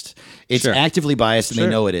biased. It's Sure. actively biased, and they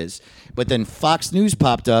know it is. But then Fox News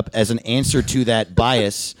popped up as an answer to that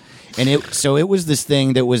bias, and it was this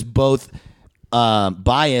thing that was both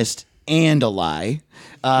biased and a lie,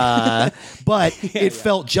 but it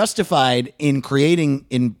felt justified in creating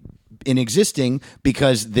in existing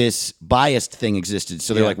because this biased thing existed.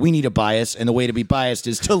 So they're like, we need a bias, and the way to be biased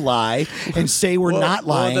is to lie and say we're not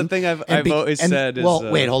lying. Well, the thing I've always said is...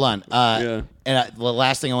 wait, hold on. And the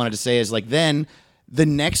last thing I wanted to say is like, then the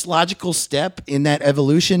next logical step in that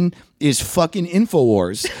evolution is fucking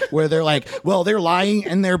InfoWars, where they're like, well, they're lying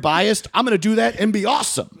and they're biased. I'm going to do that and be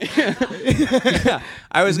awesome.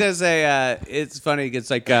 I was going to say, it's funny. It's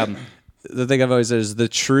like... the thing I've always said is the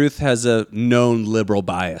truth has a known liberal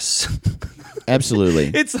bias.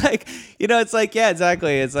 Absolutely. It's like, it's like, yeah,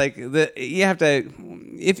 exactly. It's like you have to,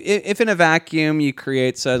 if in a vacuum you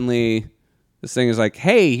create suddenly this thing is like,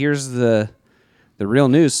 hey, here's the real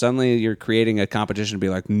news. Suddenly you're creating a competition to be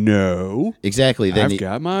like, no, Exactly. Then I've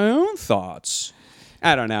got my own thoughts.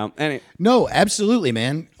 I don't know. No, absolutely,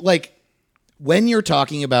 man. Like when you're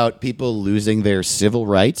talking about people losing their civil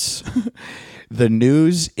rights, the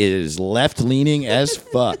news is left-leaning as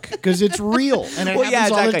fuck because it's real and it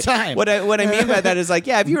happens all the time. What I mean by that is like,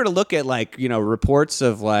 yeah, if you were to look at like, reports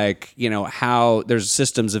of like, how there's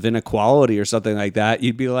systems of inequality or something like that,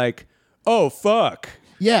 you'd be like, oh, fuck.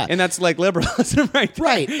 Yeah. And that's like liberalism right there.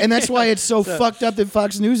 Right. And that's why it's so fucked up that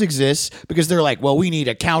Fox News exists, because they're like, well, we need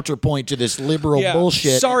a counterpoint to this liberal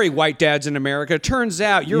bullshit. Sorry, white dads in America. Turns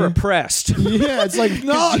out you're oppressed. Yeah, it's like,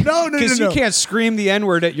 no. Because you can't scream the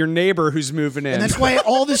N-word at your neighbor who's moving in. And that's why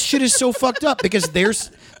all this shit is so fucked up, because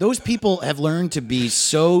those people have learned to be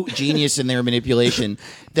so genius in their manipulation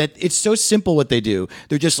that it's so simple what they do.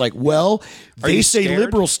 They're just like, well, they you say scared?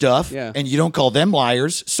 liberal stuff Yeah. and you don't call them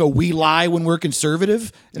liars, so we lie when we're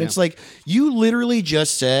conservative. And it's like, you literally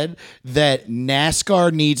just said that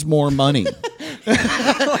NASCAR needs more money.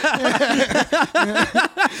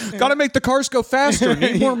 Gotta make the cars go faster.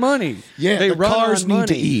 Need more money. Yeah, they the run cars on need money.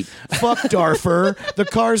 to eat. Fuck Darfur. The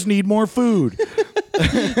cars need more food.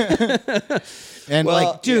 And Well,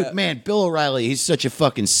 like, dude, yeah. man, Bill O'Reilly, he's such a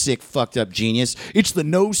fucking sick, fucked up genius. It's the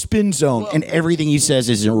no spin zone, and everything he says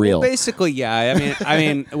isn't real. Basically, yeah. I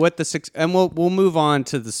mean, what the six, and we'll move on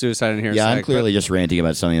to the suicide in here. in a Yeah, I'm sec, clearly just ranting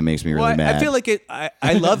about something that makes me really but, mad. I feel like it.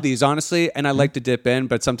 I love these honestly, and I like to dip in,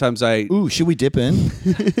 but sometimes Ooh, should we dip in?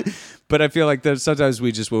 But I feel like that sometimes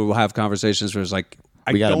we'll have conversations where it's like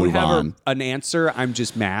I We gotta don't move have on. an answer. I'm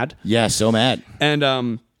just mad, Yeah, so mad.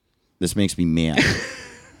 and This makes me mad.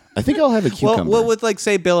 I think I'll have a cucumber. Well, with like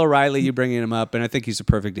say Bill O'Reilly, you bringing him up, and I think he's a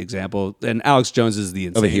perfect example. And Alex Jones is the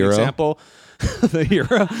insane hero? example. The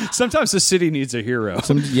hero. Sometimes the city needs a hero.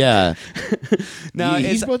 Yeah. Now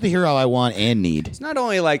He's it's both the hero I want and need. it's not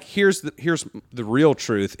only like here's the real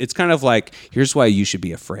truth. It's kind of like here's why you should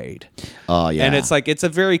be afraid. Oh, yeah. And it's like it's a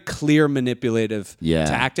very clear manipulative Yeah.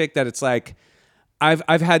 tactic that it's like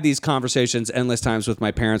I've had these conversations endless times with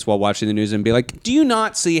my parents while watching the news and be like, do you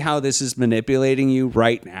not see how this is manipulating you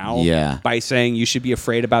right now? Yeah. By saying you should be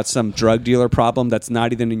afraid about some drug dealer problem that's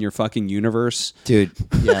not even in your fucking universe. Dude,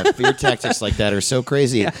 yeah, fear tactics like that are so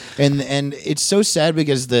crazy. And it's so sad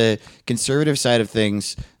because the conservative side of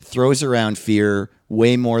things throws around fear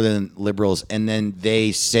way more than liberals, and then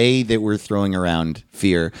they say that we're throwing around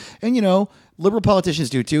fear. And liberal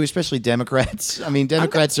politicians do too, especially Democrats. I mean,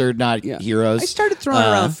 Democrats are not heroes. I started throwing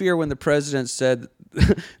around fear when the president said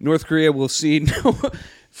North Korea will see no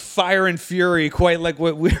fire and fury quite like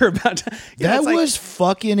what we're about to. That was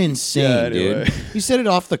fucking insane, Yeah, anyway. dude. He said it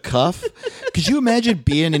off the cuff. Could you imagine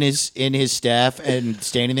being in his staff and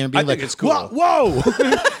standing there and being I like, think it's cool. Whoa,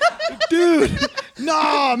 dude,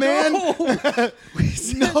 nah, man, no.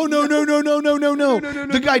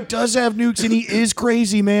 The guy does have nukes and he is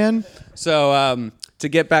crazy, man. So to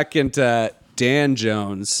get back into Dan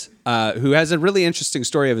Jones, who has a really interesting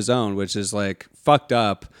story of his own, which is like fucked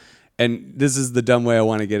up. And this is the dumb way I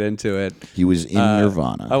want to get into it. He was in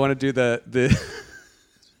Nirvana. I want to do the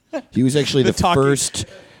He was actually the talking- first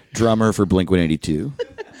drummer for Blink-182.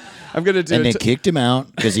 I'm gonna do. And they kicked him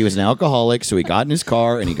out because he was an alcoholic, so he got in his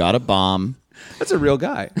car and he got a bomb. That's a real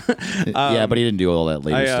guy. Yeah, but he didn't do all that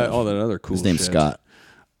later stuff. All that other cool. His name's shit. Scott.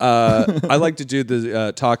 I like to do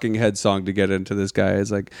the Talking Head song to get into this guy.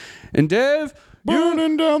 It's like, and Dave,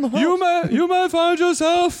 Burning down the house. you may find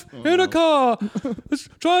yourself in a car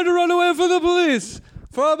trying to run away from the police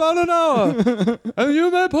for about an hour, and you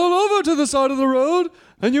may pull over to the side of the road,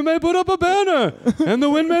 and you may put up a banner, and the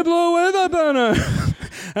wind may blow away that banner,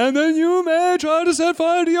 and then you may try to set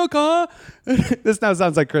fire to your car. This now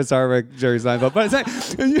sounds like Chris Hardwick, Jerry Seinfeld, but it's like,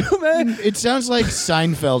 and you may. It sounds like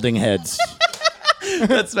Seinfelding heads.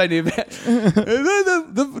 That's my new band. And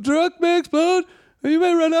then the truck may explode, and you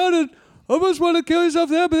may run out and almost want to kill yourself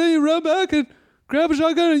there, but then you run back and grab a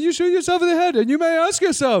shotgun and you shoot yourself in the head, and you may ask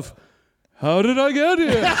yourself, how did I get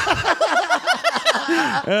here?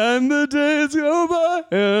 And the days go by,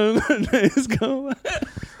 and the days go by.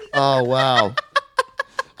 Oh, wow.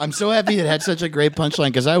 I'm so happy it had such a great punchline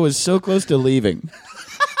because I was so close to leaving.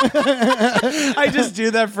 I just do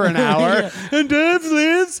that for an hour. And Dave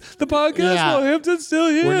leaves the podcast Yeah. while Hampton's still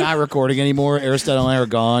here. We're not recording anymore. Aristotle and I are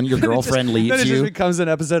gone. Your girlfriend Then it leaves just you. becomes an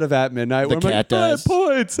episode of At Midnight The where I'm cat like, does.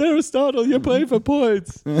 points, Aristotle, you're playing for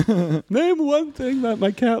points. Name one thing that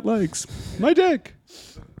my cat likes. My dick.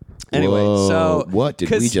 Anyway, Whoa, so what did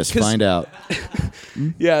we just find out?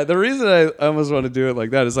 Yeah, the reason I almost want to do it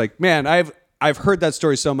like that is like, man, I've heard that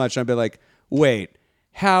story so much, and I'd be like, wait,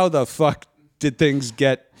 how the fuck did things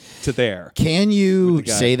get to there? Can you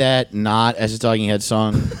guy. say that not as a Talking Head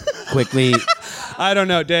song quickly? I don't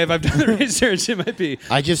know, Dave. I've done the research. It might be.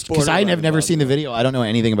 Because I have never seen the video. I don't know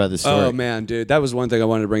anything about this story. Oh man, dude, that was one thing I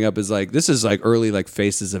wanted to bring up. Is like this is like early like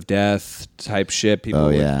Faces of Death type shit. People. Oh,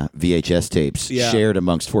 would- yeah. VHS tapes Yeah. shared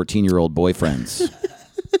amongst 14-year-old boyfriends.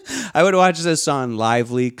 I would watch this on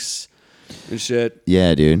Live Leaks and shit.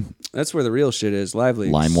 Yeah, dude. That's where the real shit is. Live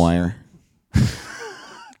Leaks. LimeWire.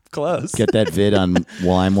 Close. Get that vid on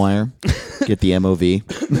LimeWire. Get the MOV.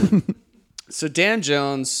 So Dan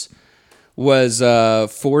Jones was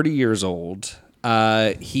 40 years old.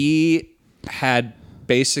 He had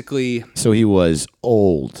basically... So he was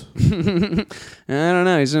old. I don't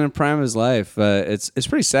know. He's in the prime of his life. It's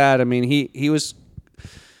pretty sad. I mean, he was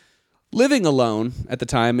living alone at the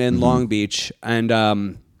time in Long Beach,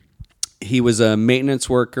 and he was a maintenance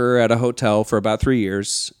worker at a hotel for about 3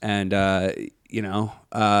 years, and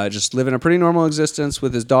just living a pretty normal existence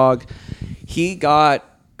with his dog. He got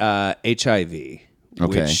HIV,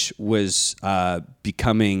 which was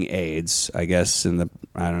becoming AIDS, I guess.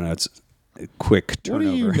 It's a quick turnover.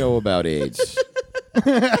 What do you know about AIDS?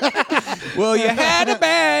 Well, you had a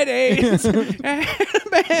bad AIDS.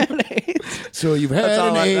 So you've had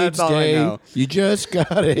an AIDS day. You just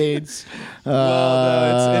got AIDS.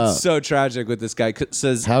 It's so tragic with this guy.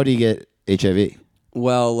 Says, how do you get HIV?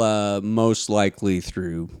 well, most likely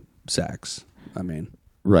through sex. I mean,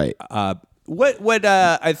 Right. what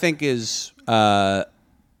I think is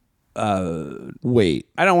Wait.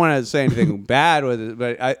 I don't want to say anything bad with it,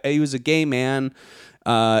 but he was a gay man.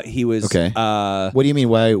 He was Okay. What do you mean?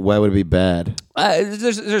 Why would it be bad?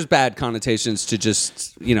 There's bad connotations to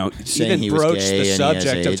just Saying he even was broach gay the and he has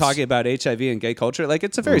subject of AIDS. talking about HIV and gay culture. Like,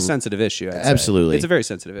 it's a very sensitive issue. I'd say. Absolutely. It's a very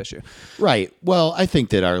sensitive issue. Right. Well, I think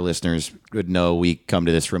that our listeners would know we come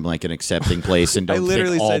to this from like an accepting place and I don't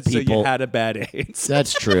literally think all said people. so you had a bad AIDS.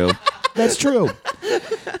 That's true. That's true.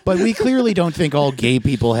 But we clearly don't think all gay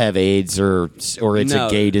people have AIDS or it's No. a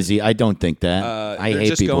gay disease. I don't think that. I They're hate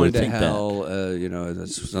just people who going to think hell.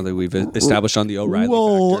 That's something we've established on the O'Reilly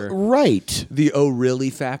well, factor. right. The O'Reilly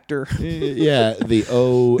factor. Yeah, the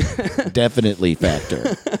O definitely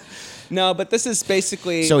factor. No, but this is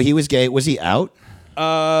basically. So he was gay. Was he out?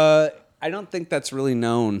 I don't think that's really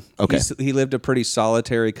known. Okay. He lived a pretty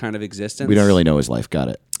solitary kind of existence. We don't really know his life. Got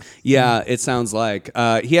it. Yeah, it sounds like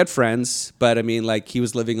he had friends, but I mean, like, he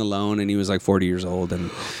was living alone, and he was like 40 years old, and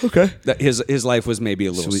his life was maybe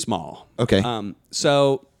a little small. Okay.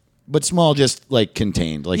 So But small, just like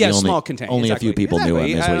contained. Like yeah, he only, small contained. Only exactly. a few people knew him.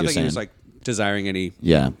 Is I what don't you're think saying. he was like desiring any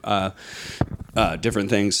Yeah. different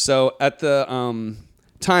things. So at the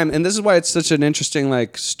time, and this is why it's such an interesting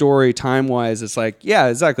like story time wise. It's like, yeah,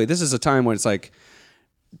 exactly. This is a time when it's like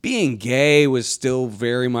being gay was still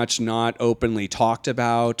very much not openly talked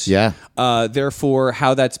about. Yeah. Therefore,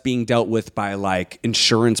 how that's being dealt with by like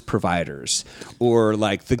insurance providers or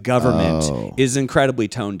like the government is incredibly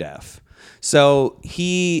tone deaf. So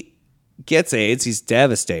he gets AIDS. He's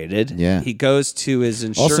devastated. Yeah. He goes to his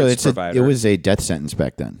insurance Also, provider. it was a death sentence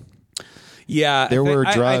back then. Yeah, There were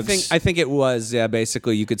drugs. I think it was. Yeah,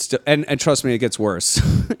 basically, you could still and trust me, it gets worse.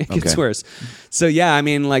 It gets Okay. worse. So yeah, I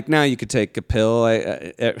mean, like now you could take a pill. I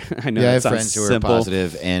know. Yeah, I it have sounds friends who simple. are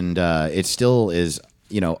positive, and it still is,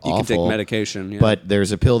 awful. You can take medication, yeah. But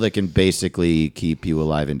there's a pill that can basically keep you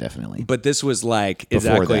alive indefinitely. But this was like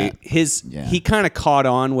Before exactly that. Yeah. He kind of caught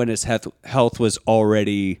on when his health was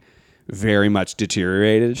already very much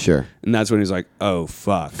deteriorated. Sure. And that's when he's like, oh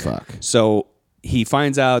fuck. Fuck. So he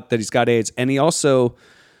finds out that he's got AIDS, and he also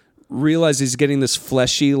realizes he's getting this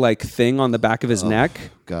fleshy like thing on the back of his neck,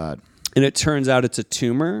 God. and it turns out it's a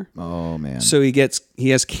tumor. Oh man. So he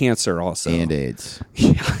has cancer also. And AIDS.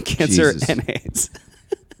 Yeah, cancer Jesus. and AIDS.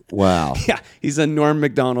 Wow. Yeah, he's a Norm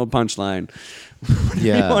Macdonald punchline. What do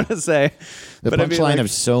you Yeah. want to say? The But I mean, punchline like- of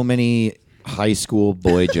so many high school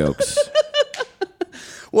boy jokes.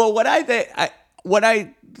 Well, what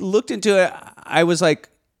I looked into it, I was like,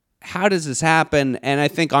 how does this happen? And I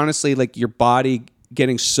think honestly, like your body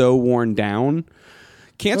getting so worn down.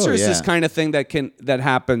 Cancer Oh, is this yeah. kind of thing that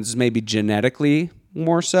happens maybe genetically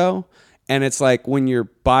more so. And it's like when your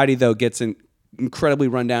body though gets incredibly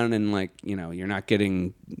run down and like, you're not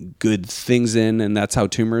getting good things in, and that's how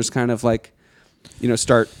tumors kind of like,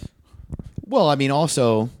 start. Well, I mean,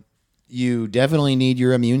 also, you definitely need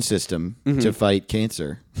your immune system to fight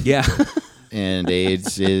cancer. Yeah. And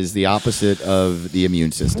AIDS is the opposite of the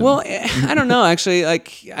immune system. Well, I don't know. Actually,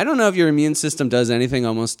 like, I don't know if your immune system does anything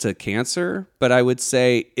almost to cancer, but I would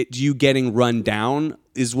say you getting run down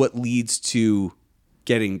is what leads to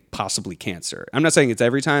getting possibly cancer. I'm not saying it's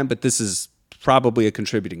every time, but this is probably a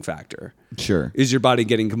contributing factor. Sure. Is your body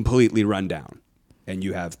getting completely run down and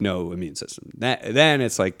you have no immune system. Then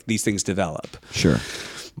it's like these things develop. Sure.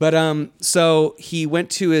 But so he went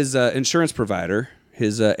to his insurance provider,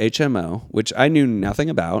 his HMO, which I knew nothing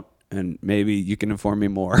about, and maybe you can inform me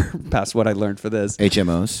more past what I learned for this.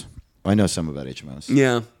 HMOs. I know some about HMOs.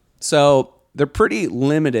 Yeah. So they're pretty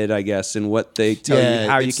limited, I guess, in what they tell Yeah, you,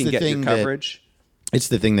 how you it's can the get your thing that- coverage. It's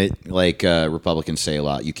the thing that like Republicans say a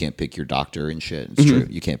lot. You can't pick your doctor and shit. It's true.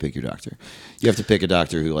 You can't pick your doctor. You have to pick a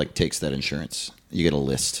doctor who like takes that insurance. You get a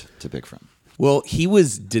list to pick from. Well, he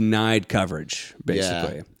was denied coverage,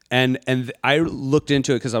 basically. Yeah. And I looked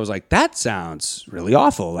into it because I was like, that sounds really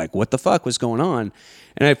awful. Like, what the fuck was going on?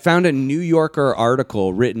 And I found a New Yorker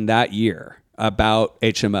article written that year about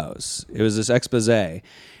HMOs. It was this expose.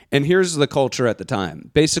 And here's the culture at the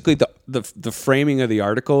time. Basically, the framing of the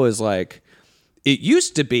article is like, it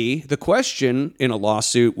used to be the question in a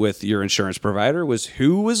lawsuit with your insurance provider was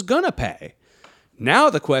who was going to pay. Now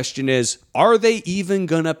the question is, are they even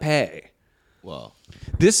going to pay? Whoa.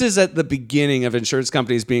 This is at the beginning of insurance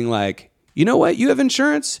companies being like, you know what? You have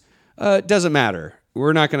insurance? It doesn't matter.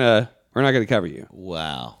 We're not gonna cover you.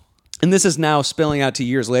 Wow. And this is now spilling out to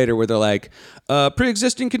years later where they're like,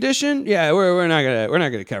 pre-existing condition? Yeah, we're not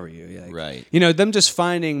gonna cover you. Like, Right. You know, them just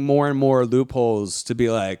finding more and more loopholes to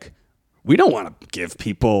be like, we don't want to give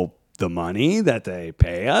people the money that they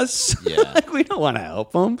pay us. Yeah. Like, we don't want to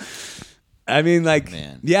help them. I mean, like,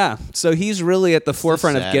 Man. yeah. So he's really at the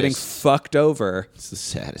forefront of getting saddest. fucked over. It's the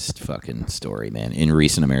saddest fucking story, man. In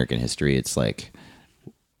recent American history, it's like,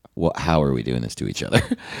 how are we doing this to each other?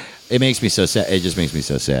 It makes me so sad. It just makes me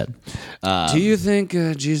so sad. Do you think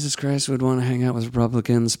Jesus Christ would want to hang out with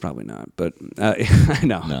Republicans? Probably not. But I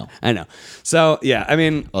know. No. I know. So, yeah, I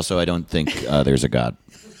mean, Also, I don't think there's a God.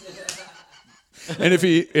 and if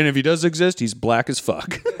he does exist, he's black as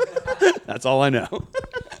fuck. That's all I know.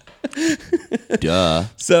 Duh.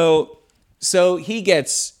 So he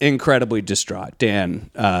gets incredibly distraught, Dan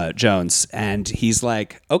Jones, and he's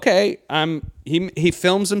like, okay, he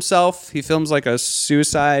films himself. He films like a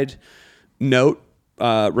suicide note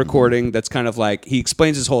recording that's kind of like, he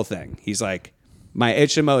explains his whole thing. He's like, my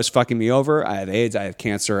HMO is fucking me over. I have AIDS. I have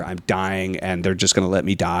cancer. I'm dying, and they're just going to let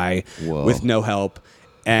me die with no help.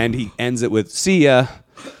 And he ends it with, see ya.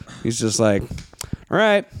 He's just like, all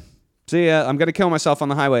right. See ya. I'm going to kill myself on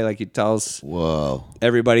the highway, like he tells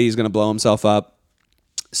everybody he's going to blow himself up.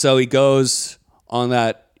 So he goes on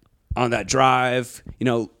that drive, you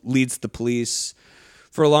know, leads the police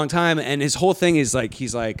for a long time. And his whole thing is like,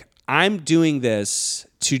 he's like, I'm doing this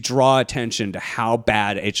to draw attention to how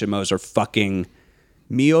bad HMOs are fucking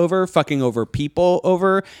me over, fucking over people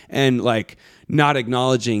over, and like not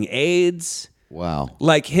acknowledging AIDS. Wow.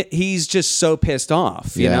 Like he's just so pissed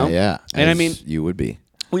off, you know? Yeah. And I As mean, you would be.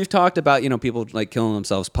 we've talked about, you know, people like killing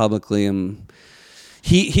themselves publicly, and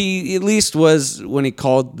he at least was, when he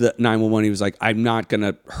called the 911, he was like, I'm not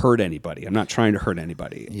gonna hurt anybody. I'm not trying to hurt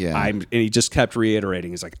anybody. Yeah. And he just kept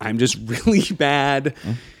reiterating, he's like, I'm just really bad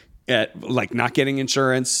at like not getting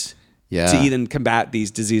insurance to even combat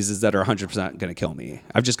these diseases that are 100% gonna kill me.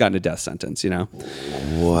 I've just gotten a death sentence, you know?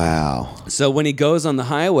 Wow. So when he goes on the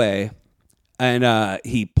highway and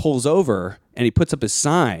he pulls over and he puts up his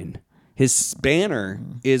sign, his banner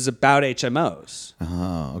is about HMOs.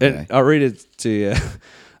 Oh, okay. And I'll read it to you.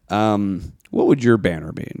 What would your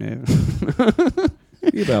banner be?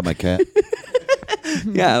 Be about my cat.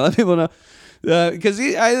 Yeah, let people know. Because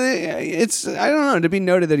it's, I don't know, to be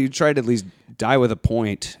noted that he tried to at least die with a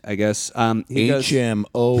point, I guess. He goes, HM.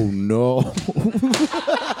 Oh, no.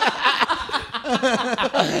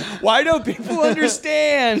 why don't people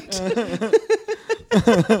understand?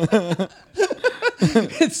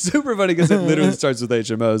 It's super funny because it literally starts with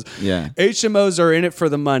HMOs. Yeah. HMOs are in it for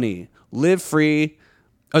the money. Live free.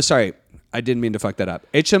 Oh, sorry. I didn't mean to fuck that up.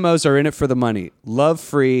 HMOs are in it for the money. Love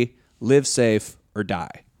free, live safe, or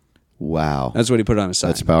die. Wow. That's what he put on his sign.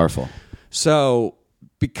 That's powerful. So,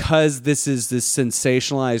 because this is this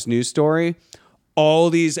sensationalized news story, all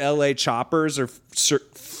these LA choppers are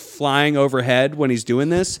flying overhead when he's doing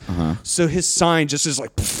this. So his sign just is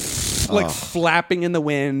like flapping in the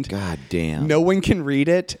wind. God damn. No one can read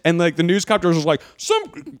it. And like the newscopters was like,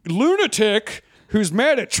 some lunatic who's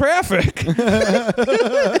mad at traffic.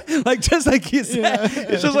 Like just like he said.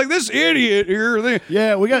 It's just like this idiot here.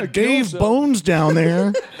 Yeah, we got Dave Bones down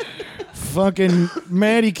there. Fucking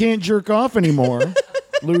mad he can't jerk off anymore.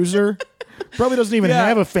 Loser. Probably doesn't even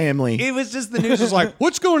have a family. It was just the news was like,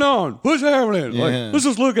 what's going on? What's happening? Yeah. Like, let's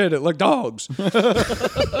just look at it like dogs. I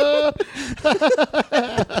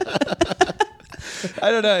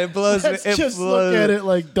don't know. It blows me. Let's It just blows. look at it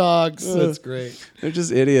like dogs. That's great. They're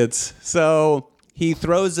just idiots. So he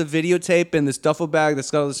throws a videotape in this duffel bag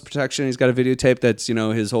that's got all this protection. He's got a videotape that's, you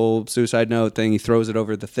know, his whole suicide note thing. He throws it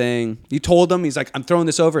over the thing. He told him, he's like, I'm throwing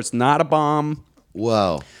this over. It's not a bomb.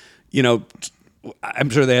 Whoa. You know, I'm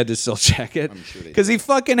sure they had to still check it. Because he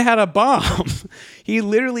fucking had a bomb. He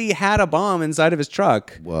literally had a bomb inside of his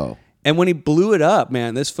truck. Whoa. And when he blew it up,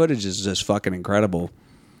 man, this footage is just fucking incredible.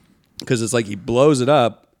 Because it's like he blows it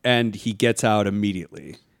up and he gets out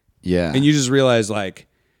immediately. Yeah. And you just realize, like,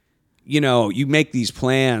 you know, you make these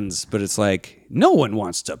plans, but it's like no one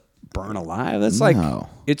wants to burn alive. That's like No.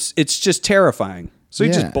 it's just terrifying. So he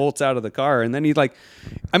Yeah. just bolts out of the car, and then he like,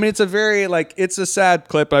 I mean, it's a very like, it's a sad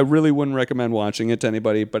clip. I really wouldn't recommend watching it to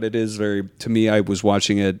anybody, but it is very, to me, I was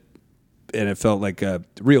watching it, and it felt like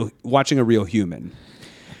watching a real human.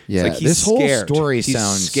 Yeah, like he's this whole scared. story He's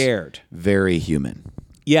sounds scared. very human.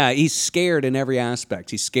 Yeah, he's scared in every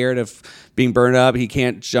aspect. He's scared of being burned up. He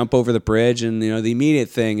can't jump over the bridge, and the immediate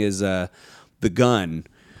thing is the gun.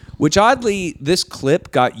 Which oddly, this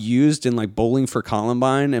clip got used in like Bowling for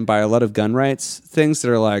Columbine and by a lot of gun rights things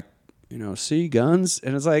that are like, see guns,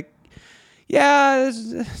 and it's like, yeah,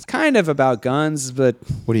 it's kind of about guns, but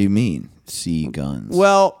What do you mean? See guns?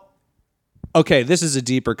 well, okay, this is a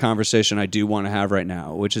deeper conversation I do want to have right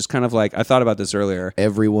now, which is kind of like, I thought about this earlier.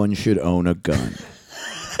 Everyone should own a gun.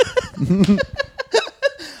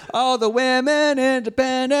 All the women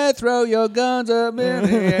independent, throw your guns up in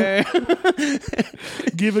the air.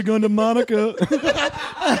 Give a gun to Monica.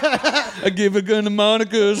 I give a gun to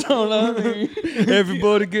Monica's all I need.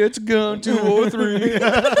 Everybody gets a gun, 2 or 3.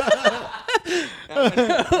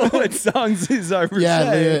 What songs these are for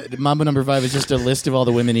Yeah, Mambo number 5 is just a list of all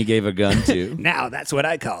the women he gave a gun to. Now that's what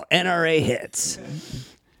I call NRA hits.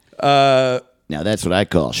 Now that's what I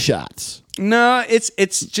call shots. No, it's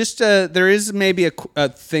just there is maybe a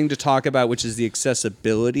thing to talk about, which is the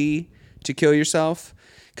accessibility to kill yourself,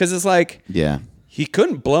 because it's like Yeah. he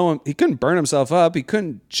couldn't burn himself up, he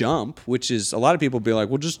couldn't jump, which is a lot of people be like,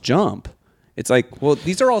 well, just jump. It's like, well,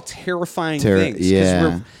 these are all terrifying things because yeah.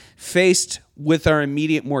 we're faced with our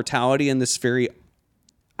immediate mortality in this very,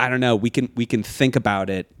 I don't know, we can think about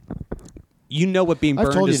it. You know what being I've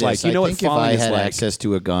burned told you is this. like. You know I what think if falling I is had like. access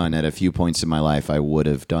to a gun at a few points in my life, I would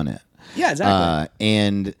have done it. Yeah, exactly.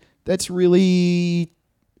 And that's really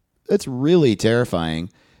terrifying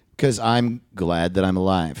because I'm glad that I'm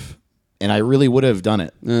alive. And I really would have done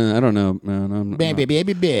it. I don't know, man. I'm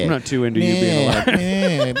not too into you being alive.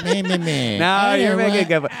 No, you're making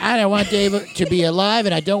good. I don't want Dave to be alive,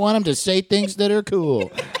 and I don't want him to say things that are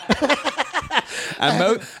cool.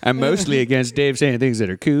 I'm mostly against Dave saying things that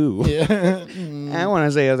are cool. I want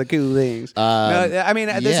to say other cool things. No, I mean,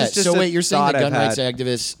 this is just so a wait, you're saying thought the gun I've rights had.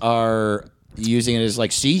 activists are using it as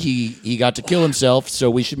like, see, he got to kill himself, so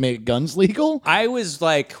we should make guns legal? I was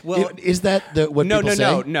like, well, Is that what no, people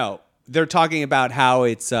say? no. They're talking about how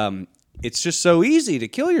it's just so easy to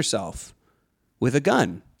kill yourself with a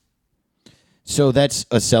gun. So that's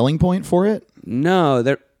a selling point for it?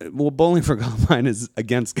 No, Bowling for Columbine is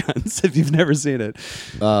against guns. If you've never seen it.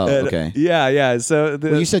 Oh, okay. Yeah. So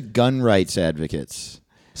Well, you said gun rights advocates.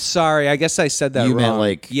 sorry, I guess I said that You wrong. meant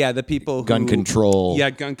like the people gun who, control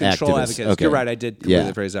gun control activists. advocates. Okay. You're right. I did completely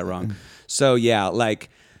Yeah. phrase that wrong. So yeah, like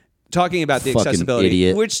talking about the Fucking accessibility,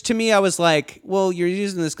 idiot. which to me I was like, well, you're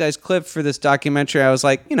using this guy's clip for this documentary. I was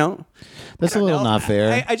like, That's a little not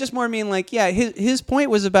fair. I just more mean like, yeah, his point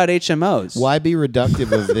was about HMOs. Why be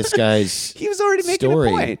reductive of this guy's He was already making story?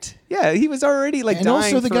 a point. Yeah, he was already like And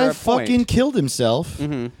dying also the for guy a fucking point. killed himself.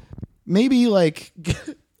 Mm-hmm. Maybe like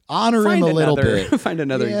honor Find him a little another- bit. Find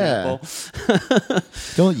another Yeah. example.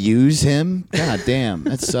 Don't use him. God damn,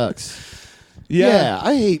 that sucks. Yeah,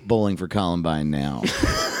 I hate Bowling for Columbine now.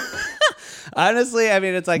 Honestly, I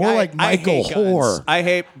mean, it's like More like I Michael hate guns. Hoare. I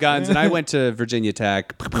hate guns, and I went to Virginia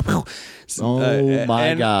Tech. Oh my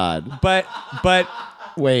and- God. But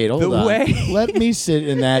Wait, hold The on. way- Let me sit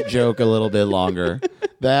in that joke a little bit longer.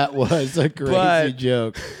 That was a crazy But-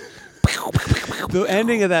 joke. the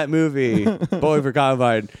ending of that movie, Bowling for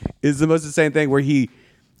Columbine, is the most insane thing. Where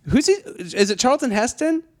is it Charlton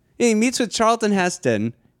Heston? Yeah, he meets with Charlton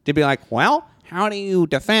Heston to be like, well, how do you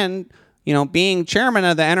defend, being chairman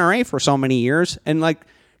of the NRA for so many years? And like,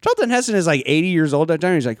 Charlton Heston is like 80 years old at that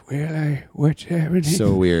time. He's like, what's happening?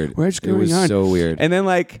 So weird. What's It going was on? so weird. And then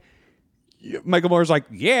like, Michael Moore's like,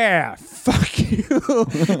 yeah, fuck you.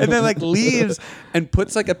 And then like leaves and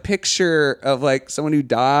puts like a picture of like someone who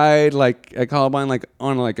died, like at Columbine, like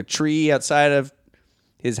on like a tree outside of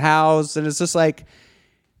his house. And it's just like,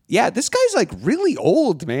 yeah, this guy's like really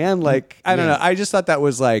old, man. Like, I don't know. I just thought that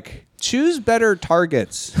was like, choose better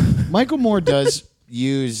targets. Michael Moore does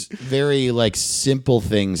use very like simple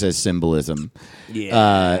things as symbolism.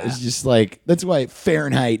 Yeah. It's just like, that's why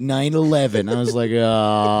Fahrenheit 9/11. I was like,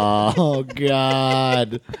 oh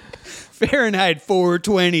God. Fahrenheit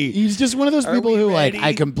 420. He's just one of those people we who like, ready?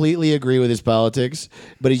 I completely agree with his politics,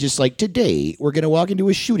 but he's just like, today we're going to walk into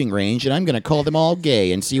a shooting range and I'm going to call them all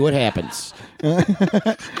gay and see what happens.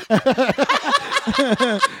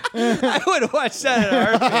 I would watch that in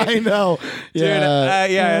a heartbeat. I know. Dude,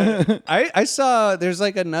 Yeah. I saw there's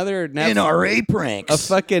like another NRA pranks. a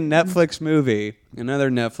fucking Netflix movie, another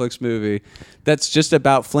Netflix movie that's just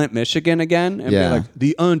about Flint, Michigan again, and Yeah. be like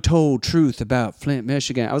the untold truth about Flint,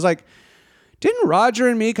 Michigan. I was like, didn't Roger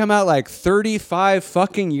and Me come out like 35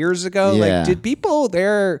 fucking years ago? Yeah. Like, did people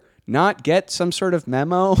there not get some sort of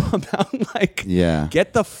memo about like, Yeah.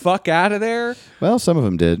 get the fuck out of there? Well, some of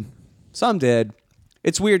them did. Some did.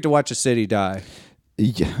 It's weird to watch a city die.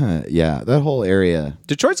 Yeah, that whole area.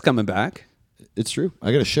 Detroit's coming back. It's true.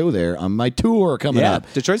 I got a show there on my tour coming Yeah,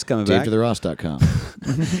 up. Detroit's coming back.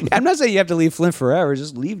 DaveToTheRoss.com. I'm not saying you have to leave Flint forever.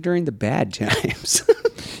 Just leave during the bad times.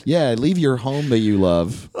 Yeah, leave your home that you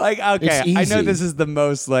love. Like, okay, It's I know easy. this is the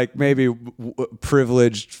most like maybe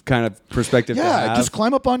privileged kind of perspective. to Yeah, have. just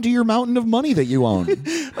climb up onto your mountain of money that you own.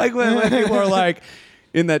 like when people are like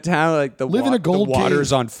in that town, like Live in a gold the water's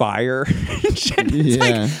cave. on fire. It's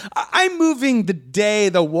Yeah. like I'm moving the day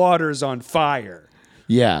the water's on fire.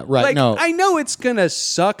 Yeah, right. Like no, I know it's gonna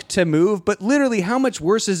suck to move, but literally, how much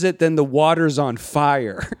worse is it than the water's on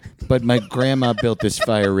fire? but my grandma built this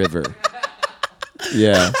fire river.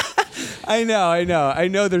 Yeah. I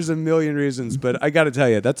know. There's a million reasons, but I got to tell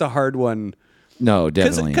you, that's a hard one. No,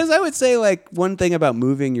 definitely. Because I would say, like, one thing about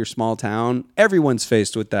moving your small town, everyone's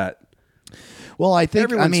faced with that. Well, I think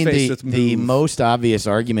Everyone's faced with the move. most obvious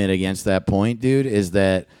argument against that point, dude, is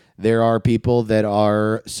that there are people that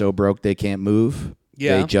are so broke they can't move.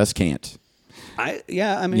 Yeah. They just can't. I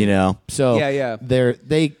mean, You know. So Yeah.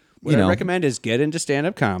 they what you know I recommend is get into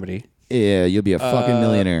stand-up comedy. yeah, you'll be a fucking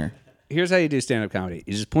millionaire. Here's how you do stand-up comedy.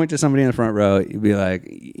 You just point to somebody in the front row. You'd be like,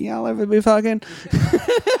 y'all ever be fucking?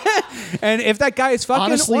 And if that guy is fucking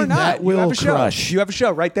Honestly, or not, that you will have a show. crush. You have a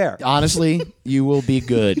show right there. Honestly, you will be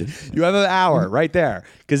good. You have an hour right there.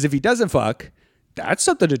 Because if he doesn't fuck, that's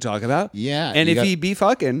something to talk about. Yeah, And you if got- he be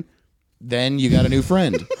fucking, Then you got a new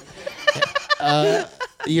friend.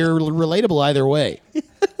 You're relatable either way.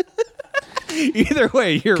 either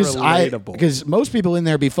way, you're relatable. Because most people in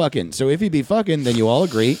there be fucking. So if he be fucking, then you all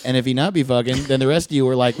agree. And if he not be fucking, then the rest of you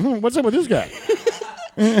are like, what's up with this guy?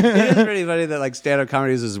 It is pretty funny that like stand-up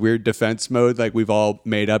comedy is this weird defense mode like we've all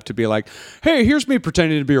made up to be like, hey, here's me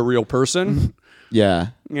pretending to be a real person. Yeah.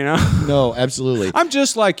 You know? No, absolutely. I'm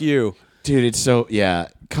just like you. Dude, it's so, yeah.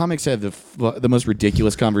 Comics have the most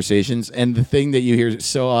ridiculous conversations. And the thing that you hear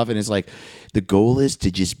so often is like, the goal is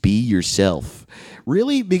to just be yourself.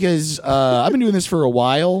 Really? Because I've been doing this for a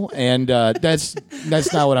while, and that's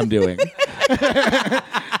not what I'm doing.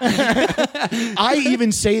 I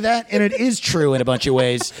even say that, and it is true in a bunch of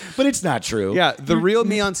ways, but it's not true. Yeah, the real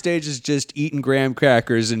me on stage is just eating graham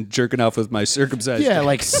crackers and jerking off with my circumcised. Yeah,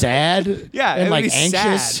 like sad. Yeah, it and would like be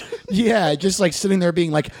anxious. sad. Yeah, just like sitting there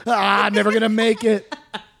being like, I'm never gonna make it.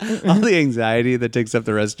 all the anxiety that takes up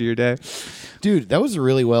the rest of your day. Dude, that was a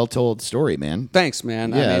really well told story, man. Thanks,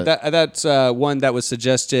 man. Yeah. I mean, that's one that was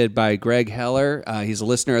suggested by Greg Heller. He's a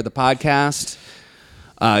listener of the podcast.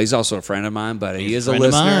 He's also a friend of mine, but he is a friend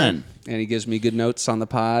of listener, mine. and he gives me good notes on the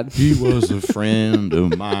pod. He was a friend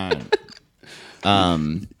of mine.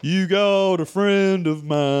 You got a friend of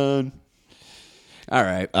mine. All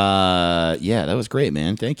right. Yeah, that was great,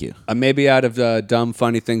 man. Thank you. Maybe out of dumb,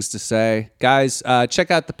 funny things to say. Guys,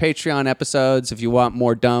 check out the Patreon episodes if you want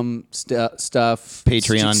more dumb stuff. Stuff.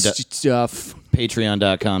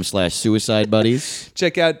 Patreon.com/suicide buddies.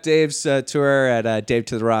 Check out Dave's tour at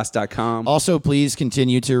DaveToTheRoss.com. Also, please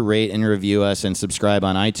continue to rate and review us and subscribe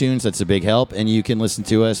on iTunes. That's a big help. And you can listen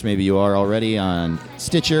to us, maybe you are already, on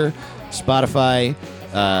Stitcher, Spotify,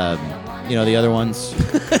 the other ones.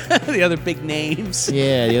 The other big names.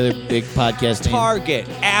 Yeah, the other big podcast names. Target,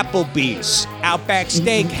 Applebee's, Outback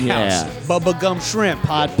Steakhouse, Yeah. Bubba Gum Shrimp.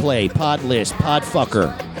 Podplay, Podlist,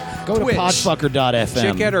 Podfucker. Go Twitch. to podfucker.fm.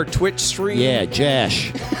 Check out our Twitch stream. Yeah,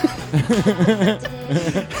 Jash. All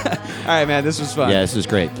right, man, this was fun. Yeah, this was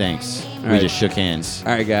great. Thanks. We right. just shook hands.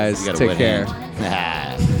 All right, guys, You got a take wet care.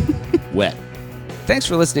 hand. Wet. Thanks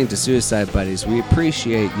for listening to Suicide Buddies. We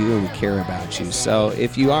appreciate you and we care about you. So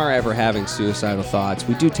if you are ever having suicidal thoughts,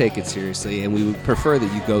 we do take it seriously and we would prefer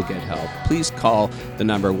that you go get help. Please call the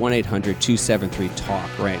number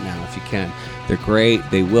 1-800-273-TALK right now if you can. They're great.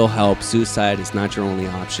 They will help. Suicide is not your only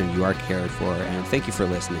option. You are cared for. And thank you for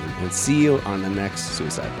listening. And see you on the next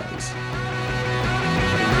Suicide Buddies.